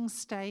shifting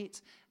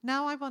state.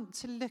 Now I want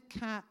to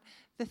look at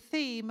the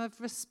theme of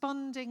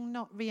responding,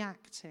 not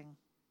reacting.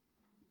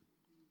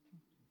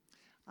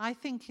 I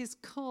think is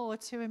core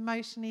to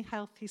emotionally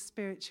healthy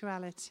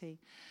spirituality.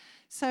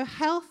 So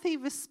healthy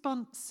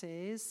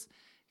responses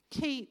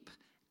keep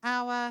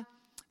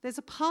there's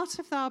a part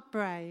of our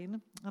brain,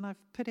 and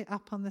I've put it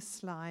up on the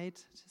slide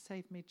to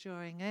save me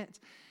drawing it.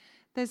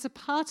 There's a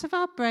part of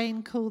our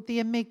brain called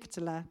the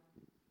amygdala.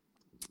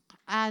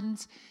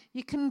 And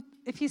you can,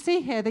 if you see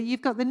here that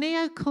you've got the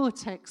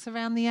neocortex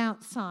around the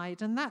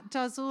outside, and that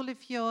does all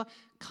of your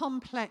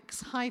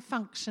complex,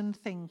 high-function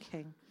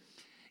thinking,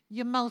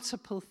 your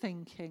multiple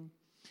thinking.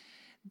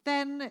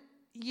 Then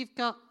you've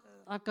got,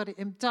 I've got it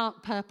in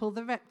dark purple,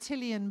 the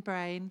reptilian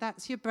brain.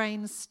 That's your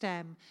brain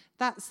stem.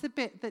 That's the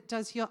bit that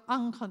does your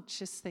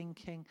unconscious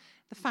thinking.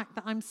 The fact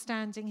that I'm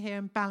standing here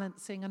and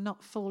balancing and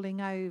not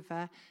falling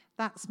over,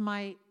 that's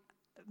my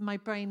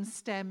brain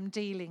stem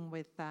dealing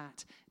with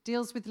that.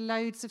 Deals with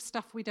loads of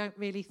stuff we don't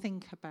really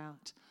think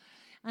about.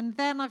 And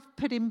then I've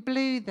put in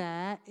blue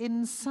there,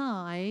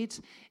 inside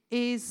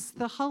is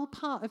the whole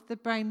part of the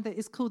brain that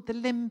is called the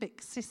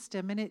limbic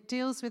system, and it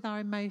deals with our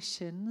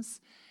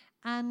emotions.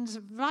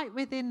 And right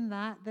within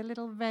that, the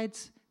little red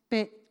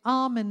bit,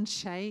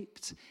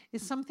 almond-shaped,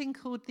 is something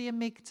called the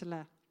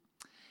amygdala.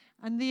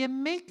 And the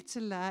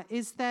amygdala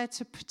is there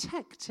to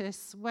protect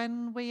us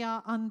when we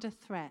are under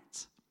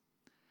threat.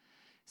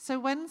 So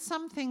when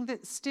something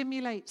that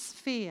stimulates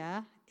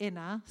fear in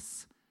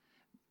us,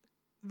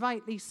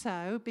 rightly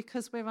so,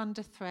 because we're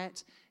under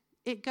threat,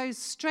 it goes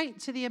straight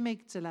to the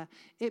amygdala.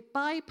 It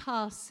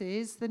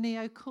bypasses the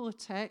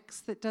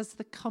neocortex that does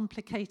the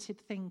complicated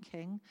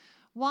thinking.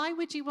 Why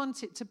would you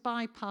want it to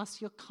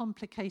bypass your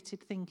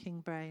complicated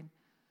thinking brain?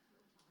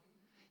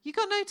 You've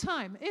got no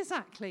time,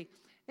 exactly.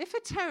 If a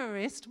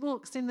terrorist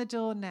walks in the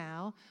door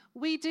now,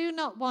 we do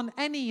not want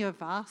any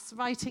of us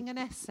writing an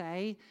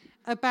essay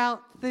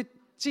about the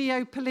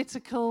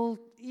geopolitical,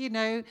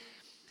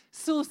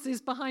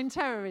 sources behind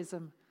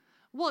terrorism.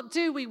 What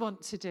do we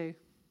want to do?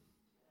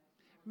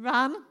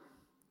 Run.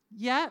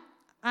 Yeah.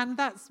 And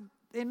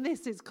in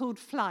this, it's called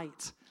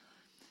flight.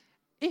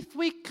 If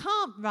we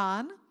can't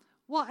run,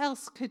 what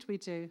else could we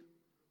do?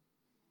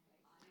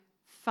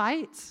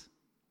 Fight.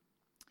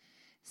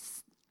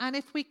 And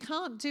if we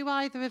can't do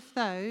either of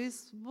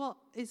those, what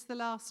is the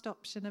last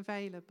option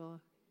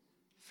available?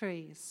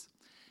 Freeze.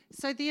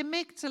 So the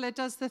amygdala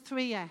does the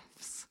 3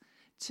 Fs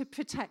to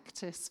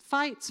protect us.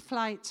 Fight,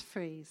 flight,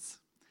 freeze.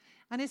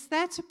 And it's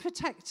there to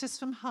protect us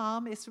from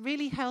harm. It's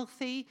really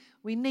healthy.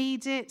 We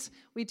need it.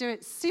 We do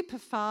it super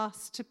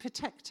fast to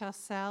protect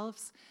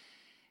ourselves.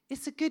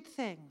 It's a good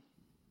thing.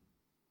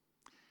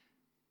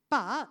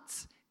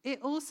 But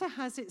it also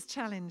has its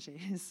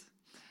challenges.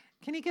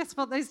 Can you guess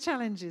what those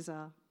challenges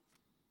are?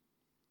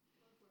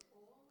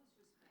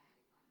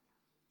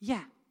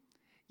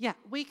 Yeah,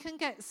 we can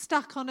get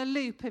stuck on a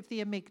loop of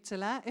the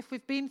amygdala if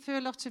we've been through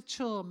a lot of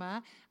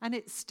trauma and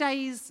it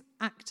stays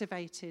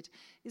activated.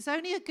 It's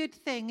only a good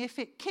thing if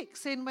it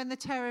kicks in when the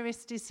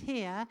terrorist is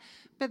here,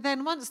 but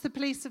then once the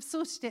police have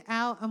sorted it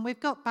out and we've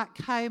got back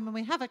home and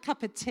we have a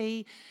cup of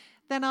tea,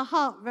 then our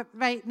heart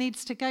rate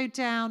needs to go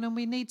down and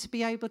we need to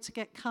be able to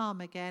get calm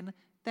again,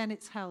 then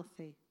it's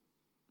healthy.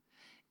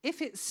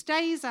 If it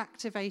stays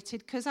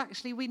activated, because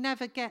actually we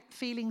never get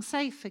feeling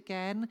safe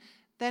again,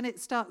 then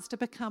it starts to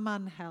become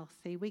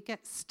unhealthy. We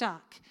get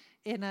stuck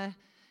in a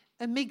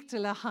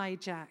amygdala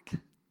hijack.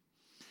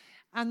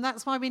 And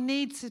that's why we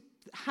need to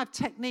have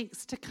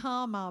techniques to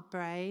calm our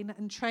brain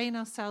and train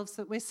ourselves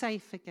that we're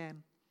safe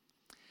again.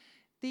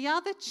 The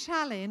other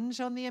challenge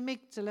on the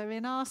amygdala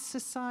in our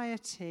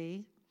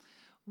society,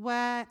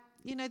 where,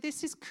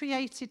 this is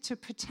created to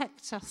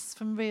protect us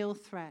from real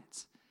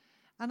threat.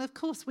 And of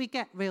course, we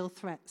get real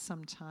threat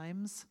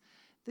sometimes.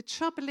 The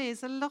trouble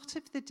is, a lot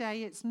of the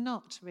day, it's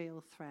not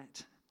real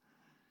threat.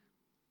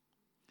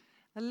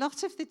 A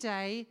lot of the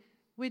day,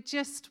 we're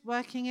just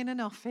working in an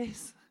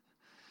office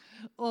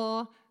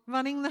or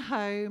running the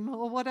home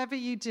or whatever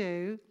you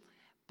do,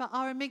 but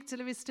our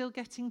amygdala is still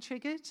getting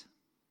triggered.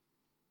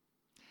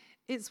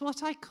 It's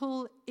what I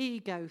call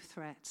ego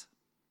threat.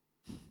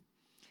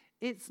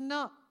 It's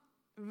not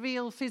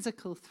real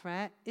physical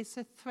threat, it's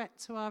a threat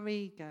to our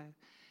ego.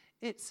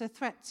 It's a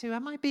threat to,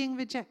 am I being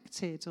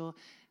rejected, or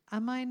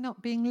am I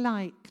not being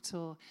liked,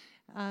 or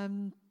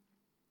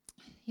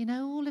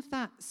all of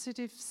that sort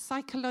of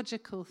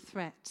psychological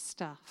threat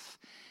stuff.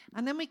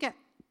 And then we get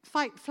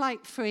fight,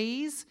 flight,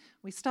 freeze.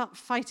 We start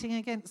fighting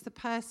against the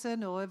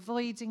person or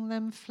avoiding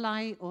them,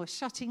 flight, or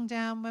shutting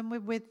down when we're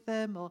with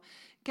them, or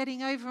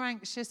getting over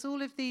anxious.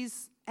 All of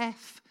these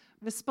F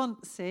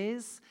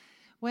responses,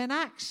 when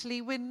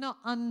actually we're not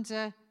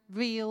under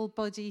real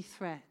body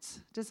threat.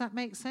 Does that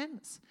make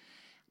sense?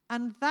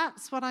 And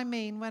that's what I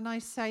mean when I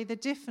say the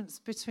difference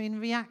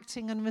between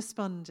reacting and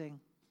responding.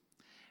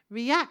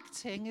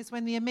 Reacting is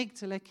when the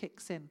amygdala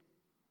kicks in.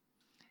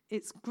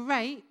 It's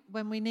great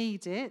when we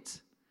need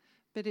it,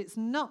 but it's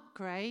not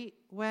great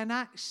when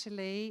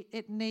actually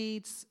it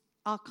needs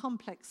our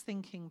complex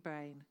thinking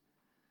brain.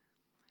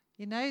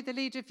 You know, the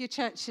leader of your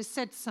church has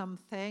said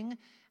something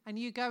and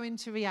you go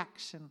into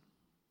reaction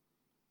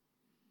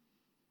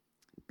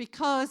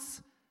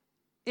because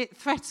it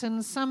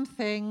threatens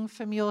something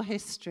from your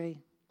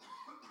history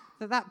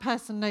that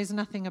person knows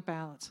nothing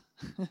about,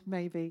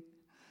 maybe.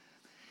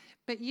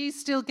 But you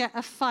still get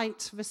a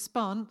fight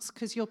response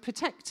because you're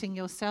protecting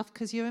yourself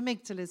because your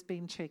amygdala's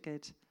been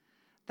triggered.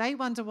 They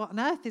wonder what on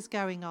earth is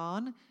going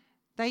on.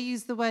 They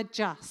use the word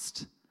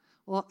just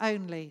or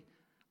only.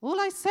 All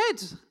I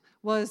said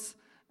was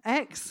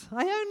X.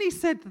 I only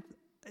said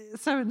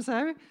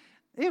so-and-so.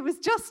 It was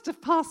just a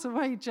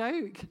pass-away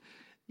joke,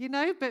 you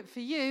know, but for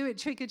you, it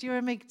triggered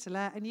your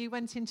amygdala and you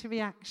went into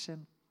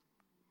reaction.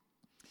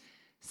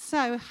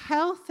 So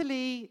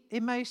healthily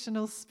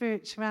emotional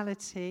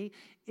spirituality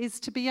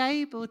is to be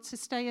able to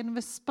stay in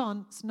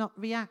response, not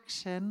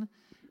reaction,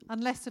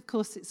 unless, of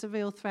course, it's a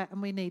real threat and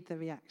we need the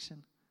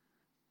reaction.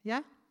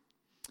 Yeah?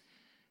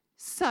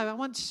 So I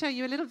want to show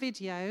you a little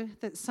video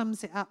that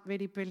sums it up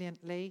really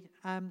brilliantly,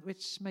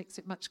 which makes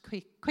it much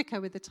quicker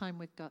with the time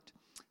we've got.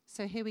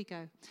 So here we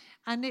go.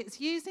 And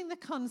it's using the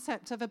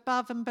concept of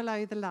above and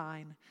below the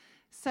line.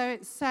 So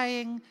it's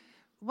saying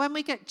when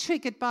we get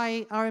triggered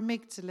by our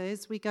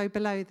amygdalas, we go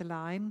below the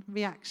line,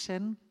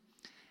 reaction.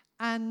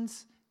 And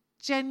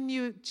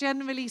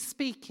generally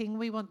speaking,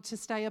 we want to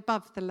stay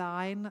above the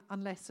line,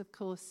 unless, of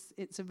course,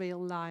 it's a real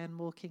lion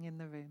walking in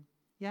the room.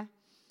 Yeah?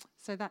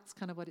 So that's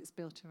kind of what it's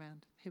built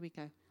around. Here we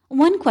go.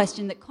 One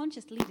question that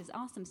conscious leaders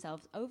ask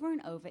themselves over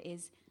and over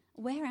is,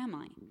 where am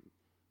I?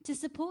 To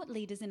support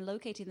leaders in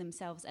locating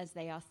themselves as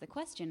they ask the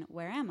question,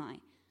 where am I?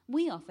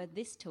 We offer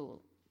this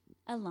tool,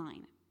 a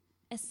line,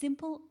 a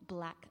simple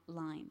black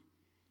line.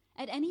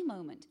 At any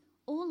moment,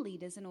 all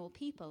leaders and all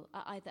people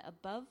are either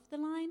above the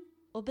line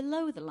or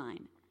below the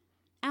line.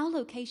 Our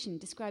location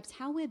describes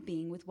how we're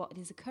being with what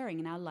is occurring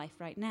in our life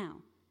right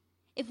now.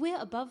 If we're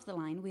above the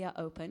line, we are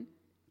open,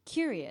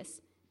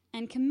 curious,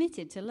 and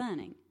committed to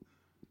learning.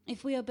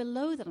 If we are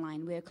below the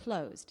line, we are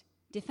closed,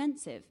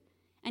 defensive,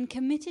 and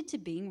committed to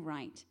being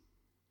right.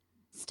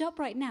 Stop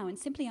right now and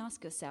simply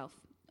ask yourself,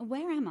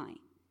 where am I?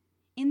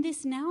 In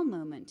this now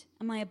moment,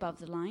 am I above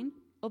the line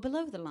or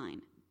below the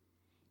line?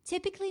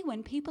 Typically,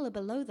 when people are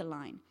below the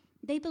line,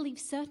 they believe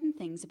certain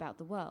things about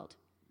the world.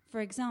 For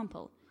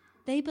example,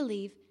 they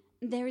believe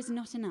there is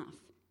not enough.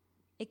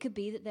 It could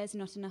be that there's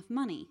not enough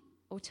money,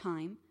 or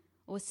time,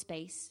 or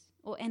space,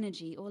 or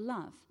energy, or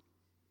love.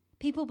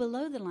 People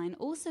below the line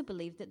also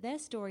believe that their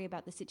story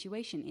about the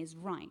situation is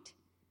right.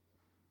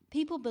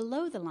 People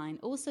below the line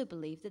also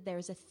believe that there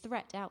is a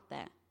threat out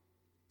there.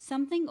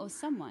 Something or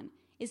someone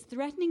is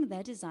threatening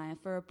their desire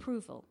for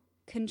approval,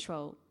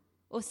 control,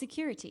 or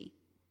security.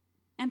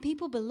 And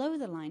people below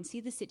the line see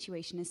the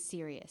situation as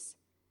serious.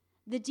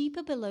 The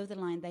deeper below the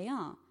line they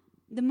are,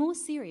 the more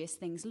serious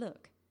things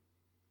look.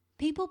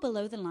 People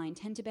below the line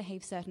tend to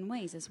behave certain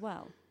ways as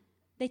well.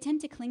 They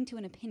tend to cling to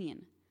an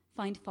opinion,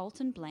 find fault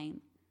and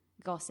blame,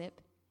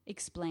 gossip,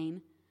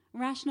 explain,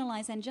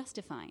 rationalize and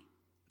justify,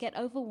 get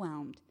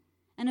overwhelmed,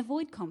 and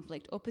avoid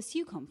conflict or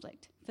pursue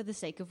conflict for the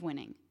sake of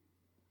winning.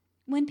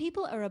 When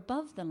people are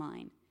above the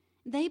line,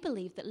 they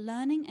believe that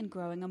learning and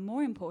growing are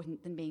more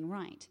important than being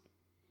right.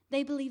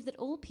 They believe that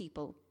all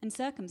people and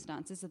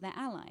circumstances are their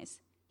allies,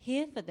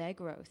 here for their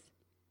growth.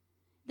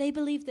 They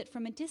believe that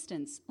from a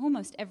distance,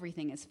 almost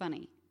everything is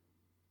funny.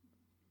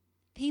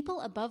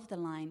 People above the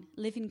line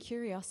live in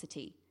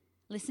curiosity,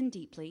 listen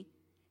deeply,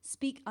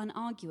 speak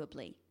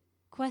unarguably,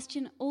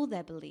 question all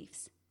their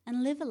beliefs,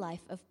 and live a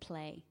life of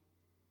play.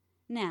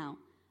 Now,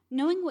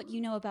 knowing what you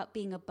know about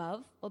being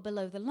above or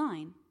below the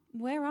line,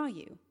 where are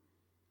you?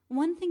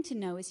 One thing to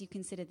know as you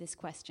consider this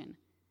question.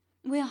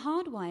 We are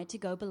hardwired to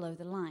go below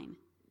the line.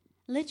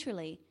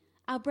 Literally,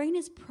 our brain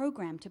is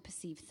programmed to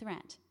perceive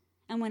threat,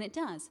 and when it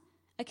does,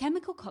 a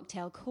chemical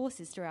cocktail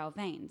courses through our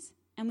veins,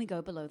 and we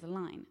go below the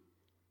line.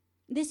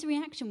 This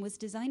reaction was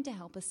designed to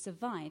help us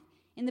survive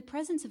in the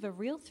presence of a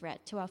real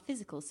threat to our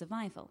physical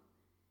survival.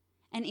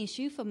 An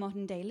issue for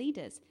modern-day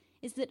leaders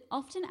is that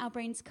often our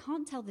brains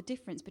can't tell the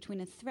difference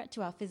between a threat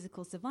to our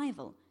physical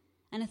survival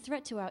and a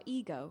threat to our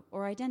ego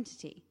or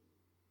identity.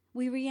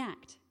 We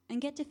react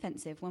and get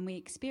defensive when we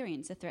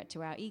experience a threat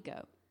to our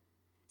ego.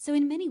 So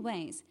in many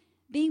ways,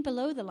 being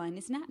below the line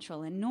is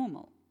natural and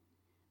normal.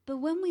 But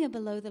when we are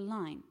below the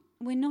line,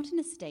 we're not in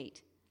a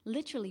state,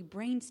 literally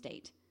brain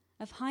state,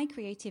 of high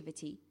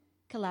creativity,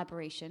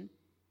 collaboration,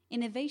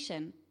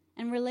 innovation,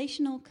 and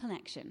relational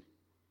connection.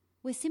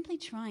 We're simply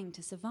trying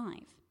to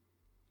survive.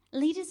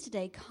 Leaders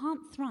today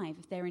can't thrive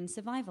if they're in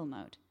survival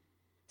mode.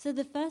 So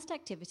the first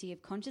activity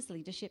of conscious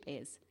leadership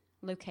is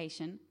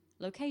location,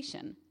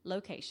 location,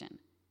 location.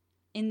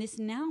 In this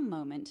now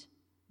moment,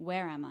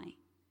 where am I?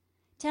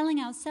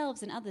 Telling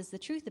ourselves and others the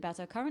truth about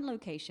our current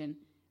location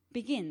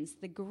begins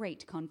the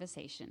great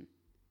conversation.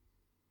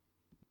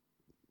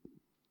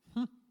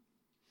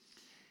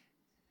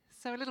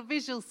 So a little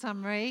visual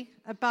summary,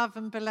 above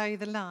and below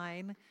the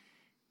line.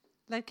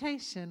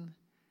 Location.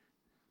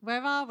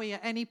 Where are we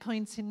at any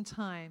point in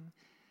time?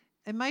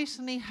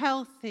 Emotionally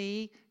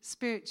healthy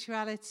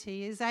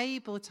spirituality is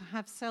able to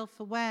have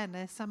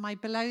self-awareness. Am I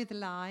below the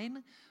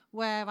line,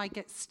 where I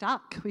get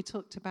stuck? We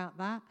talked about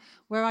that.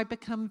 Where I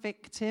become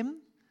victim,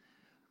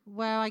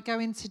 where I go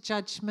into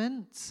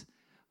judgment,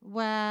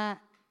 where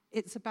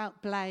it's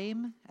about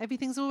blame.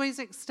 Everything's always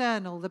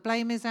external. The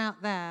blame is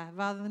out there,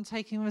 rather than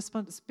taking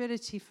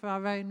responsibility for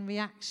our own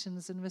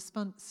reactions and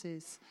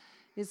responses.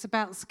 It's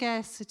about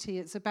scarcity.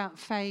 It's about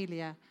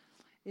failure.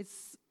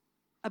 It's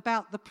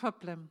about the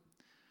problem.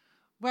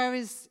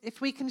 Whereas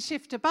if we can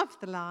shift above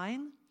the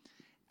line,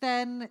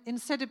 then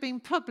instead of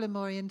being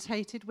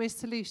problem-orientated, we're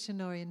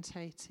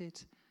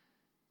solution-orientated.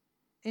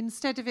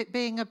 Instead of it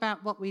being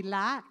about what we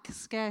lack,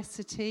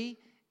 scarcity,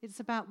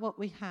 it's about what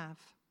we have.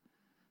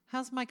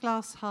 How's my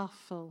glass half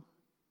full?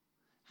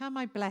 How am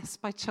I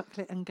blessed by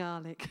chocolate and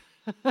garlic?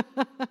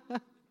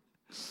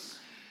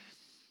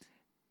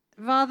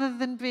 Rather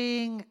than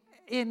being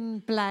in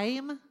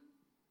blame,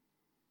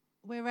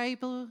 we're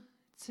able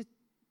to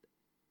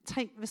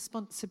take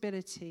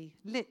responsibility,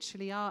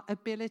 literally our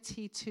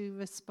ability to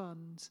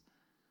respond.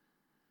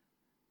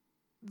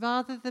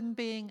 Rather than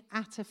being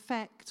at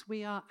effect,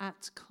 we are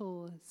at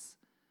cause.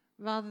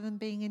 Rather than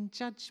being in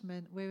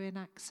judgment, we're in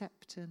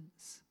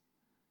acceptance.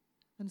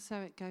 And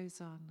so it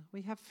goes on.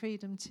 We have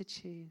freedom to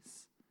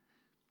choose.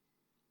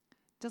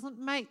 Doesn't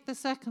make the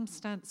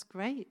circumstance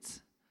great.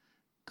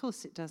 Of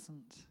course it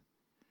doesn't.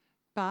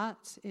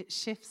 But it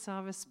shifts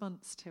our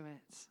response to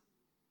it.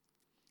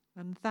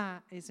 And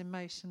that is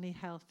emotionally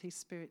healthy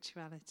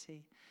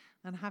spirituality.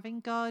 And having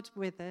God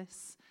with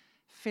us,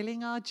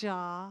 filling our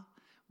jar,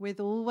 with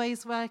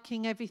always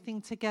working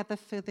everything together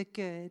for the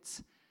good,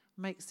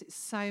 makes it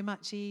so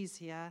much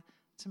easier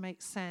to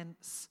make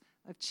sense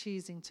of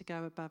choosing to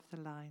go above the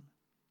line.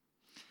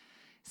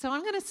 So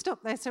I'm going to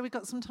stop there so we've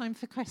got some time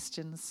for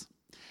questions.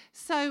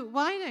 So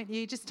why don't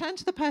you just turn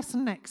to the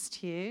person next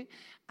to you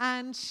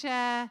and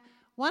share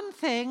one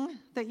thing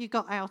that you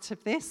got out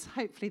of this.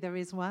 Hopefully there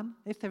is one.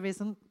 If there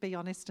isn't, be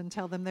honest and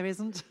tell them there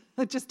isn't.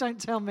 Just don't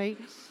tell me.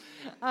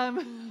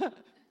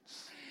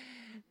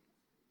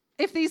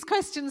 If these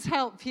questions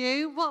help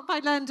you, what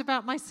have I learned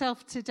about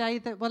myself today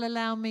that will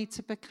allow me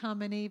to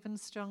become an even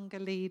stronger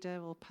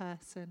leader or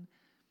person?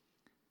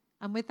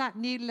 And with that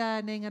new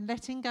learning and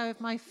letting go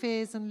of my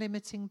fears and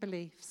limiting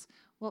beliefs,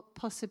 what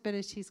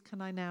possibilities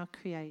can I now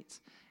create?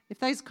 If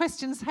those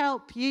questions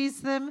help, use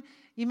them.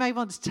 You may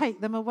want to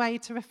take them away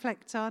to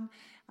reflect on.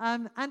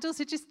 And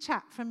also just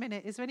chat for a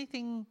minute. Is there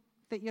anything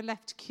that you're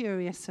left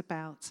curious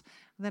about?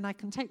 And then I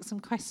can take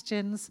some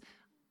questions.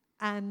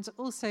 And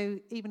also,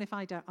 even if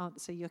I don't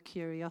answer your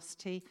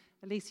curiosity,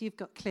 at least you've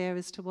got clear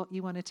as to what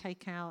you want to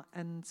take out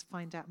and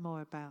find out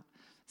more about.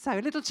 So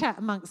a little chat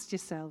amongst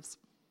yourselves.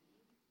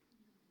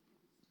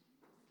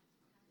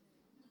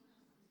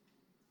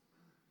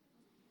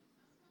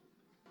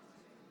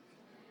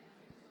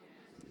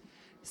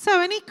 So,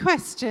 any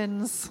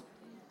questions?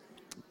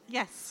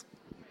 Yes.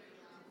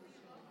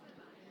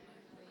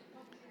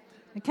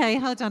 Okay,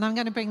 hold on. I'm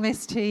going to bring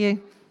this to you.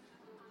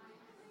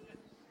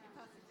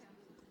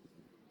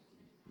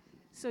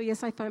 So,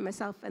 yes, I found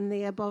myself in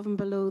the above and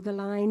below the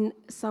line.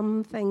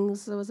 Some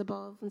things I was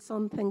above and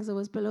some things I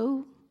was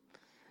below.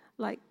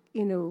 Like,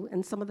 you know,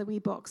 in some of the wee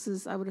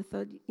boxes, I would have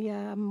thought,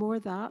 yeah, I'm more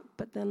that.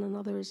 But then in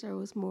others, I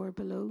was more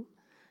below.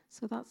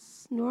 So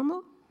that's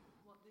normal.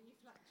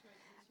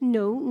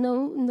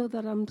 No,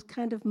 that I'm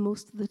kind of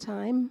most of the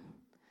time.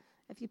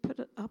 If you put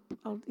it up,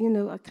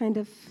 I kind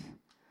of,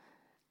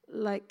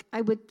 like, I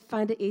would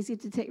find it easy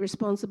to take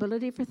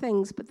responsibility for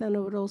things, but then I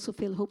would also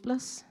feel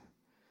hopeless.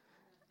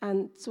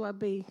 And so I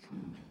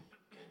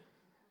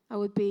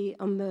would be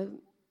on the,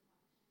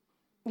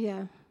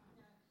 yeah.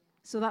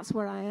 So that's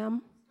where I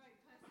am.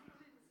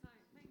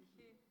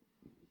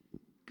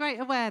 Great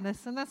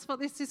awareness, and that's what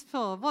this is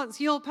for. What's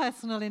your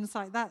personal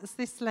insight? That's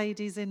this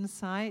lady's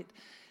insight.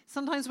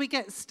 Sometimes we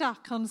get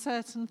stuck on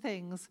certain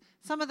things.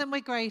 Some of them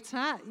we're great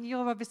at.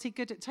 You're obviously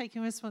good at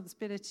taking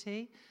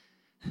responsibility.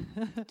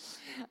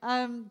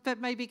 But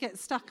maybe get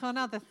stuck on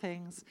other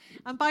things.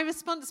 And by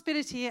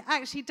responsibility, it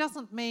actually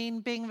doesn't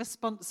mean being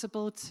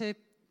responsible to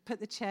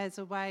put the chairs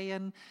away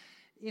and,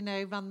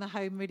 run the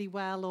home really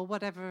well or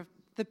whatever.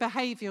 The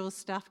behavioural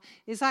stuff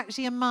is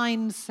actually a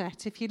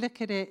mindset. If you look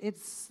at it,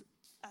 it's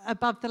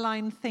above the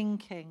line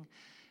thinking.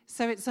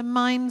 So it's a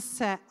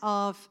mindset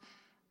of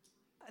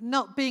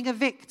not being a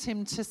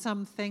victim to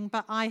something,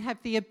 but I have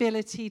the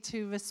ability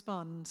to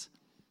respond.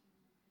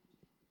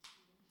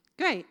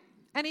 Great.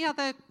 Any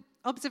other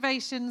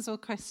observations or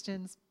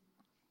questions?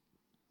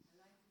 I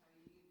like how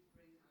you bring out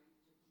that we can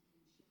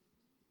shift.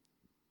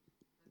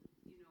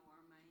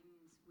 Our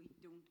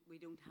minds, we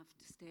don't have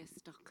to stay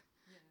stuck.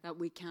 Yeah. That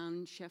we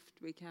can shift,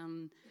 we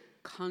can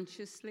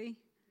consciously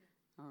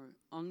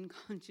or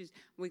unconscious.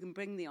 We can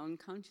bring the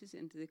unconscious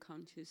into the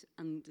conscious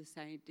and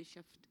decide to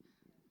shift.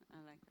 I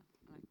like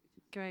that. I like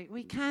it. Great.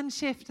 We can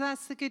shift.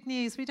 That's the good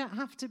news. We don't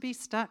have to be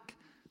stuck.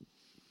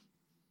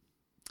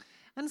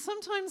 And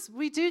sometimes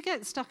we do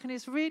get stuck and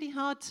it's really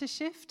hard to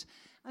shift.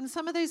 And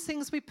some of those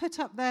things we put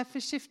up there for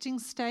shifting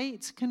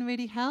state can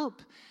really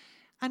help.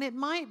 And it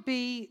might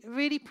be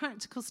really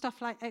practical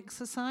stuff like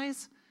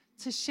exercise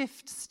to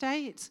shift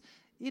state.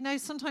 You know,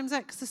 sometimes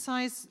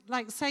exercise,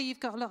 like say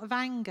you've got a lot of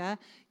anger,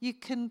 you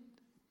can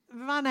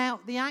run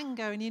out the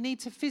anger and you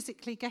need to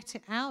physically get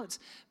it out,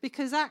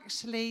 because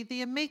actually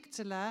the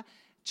amygdala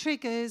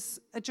triggers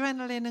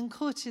adrenaline and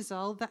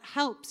cortisol that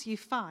helps you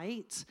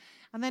fight.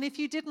 And then if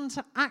you didn't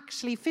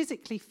actually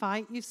physically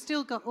fight, you've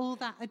still got all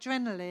that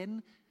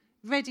adrenaline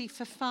ready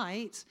for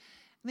fight.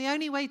 And the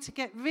only way to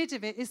get rid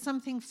of it is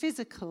something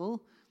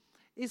physical.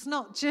 It's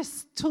not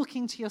just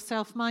talking to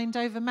yourself, mind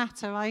over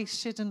matter, I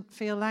shouldn't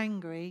feel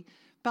angry,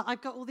 but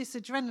I've got all this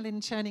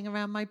adrenaline churning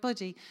around my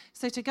body.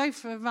 So to go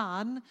for a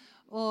run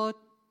or,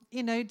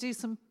 you know, do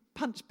some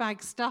punch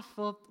bag stuff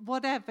or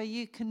whatever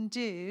you can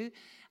do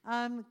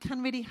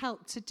can really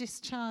help to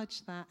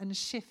discharge that and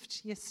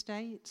shift your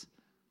state.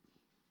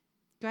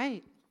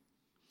 Great.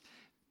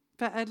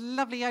 But a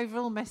lovely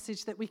overall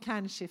message that we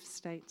can shift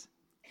state.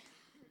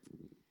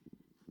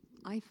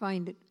 I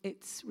find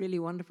it's really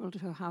wonderful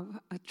to have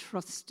a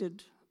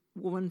trusted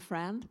woman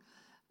friend,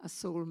 a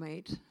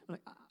soulmate.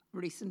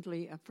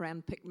 Recently, a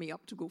friend picked me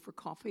up to go for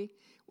coffee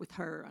with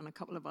her and a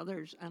couple of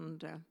others,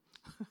 and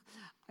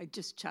I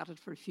just chatted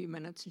for a few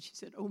minutes, and she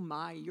said, "Oh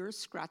my, you're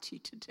scratchy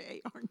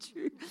today, aren't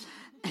you?"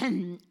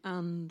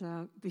 and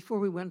before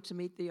we went to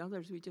meet the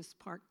others, we just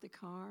parked the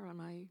car,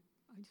 and I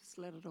just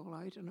let it all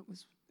out, and it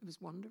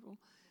was wonderful.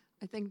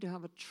 I think to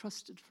have a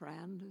trusted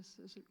friend is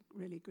a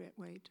really great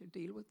way to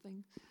deal with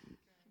things.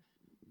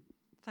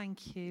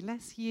 Thank you.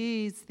 Let's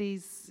use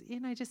these, you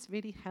know, just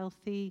really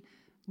healthy,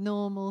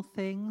 normal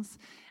things.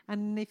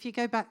 And if you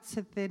go back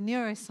to the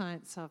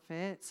neuroscience of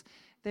it,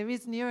 there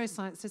is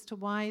neuroscience as to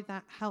why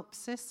that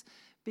helps us,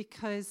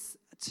 because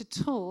to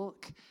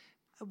talk,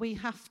 we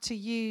have to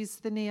use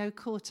the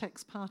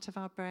neocortex part of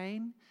our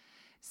brain.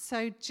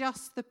 So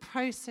just the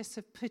process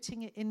of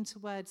putting it into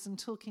words and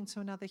talking to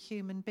another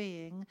human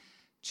being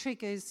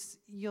triggers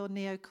your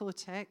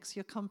neocortex,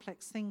 your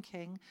complex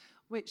thinking,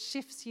 which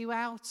shifts you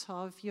out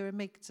of your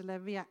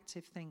amygdala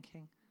reactive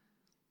thinking.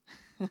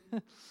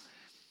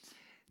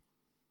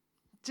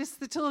 Just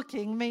the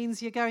talking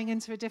means you're going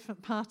into a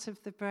different part of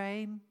the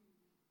brain.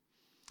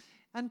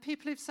 And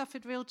people who've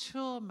suffered real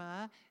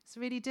trauma, it's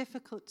really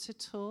difficult to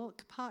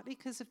talk, partly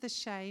because of the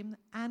shame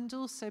and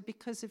also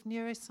because of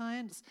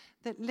neuroscience,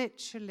 that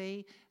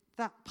literally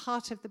that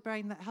part of the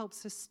brain that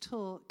helps us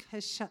talk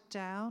has shut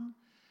down.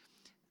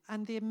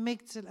 And the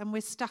amygdala, and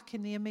we're stuck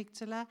in the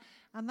amygdala.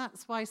 And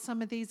that's why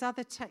some of these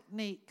other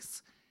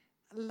techniques,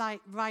 like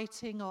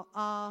writing or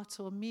art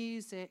or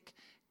music,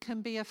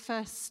 can be a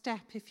first step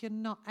if you're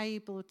not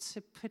able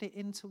to put it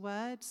into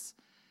words.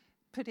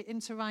 Put it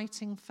into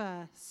writing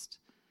first.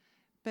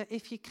 But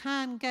if you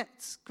can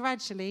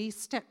gradually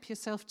step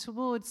yourself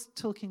towards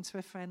talking to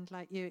a friend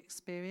like you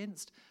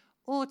experienced,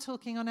 or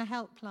talking on a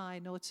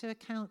helpline or to a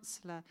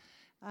counsellor,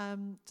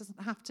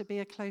 doesn't have to be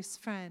a close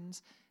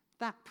friend.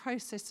 That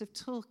process of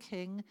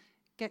talking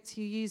gets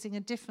you using a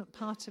different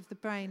part of the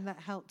brain that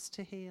helps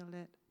to heal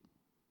it.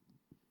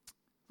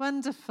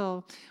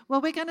 Wonderful. Well,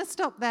 we're going to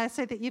stop there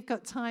so that you've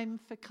got time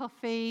for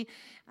coffee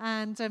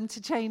and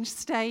to change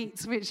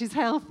states, which is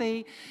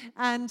healthy.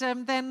 And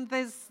then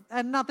there's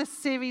another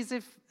series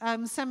of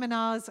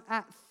seminars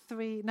at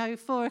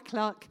 4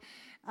 o'clock.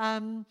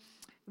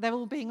 They're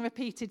all being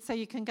repeated, so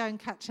you can go and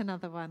catch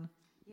another one.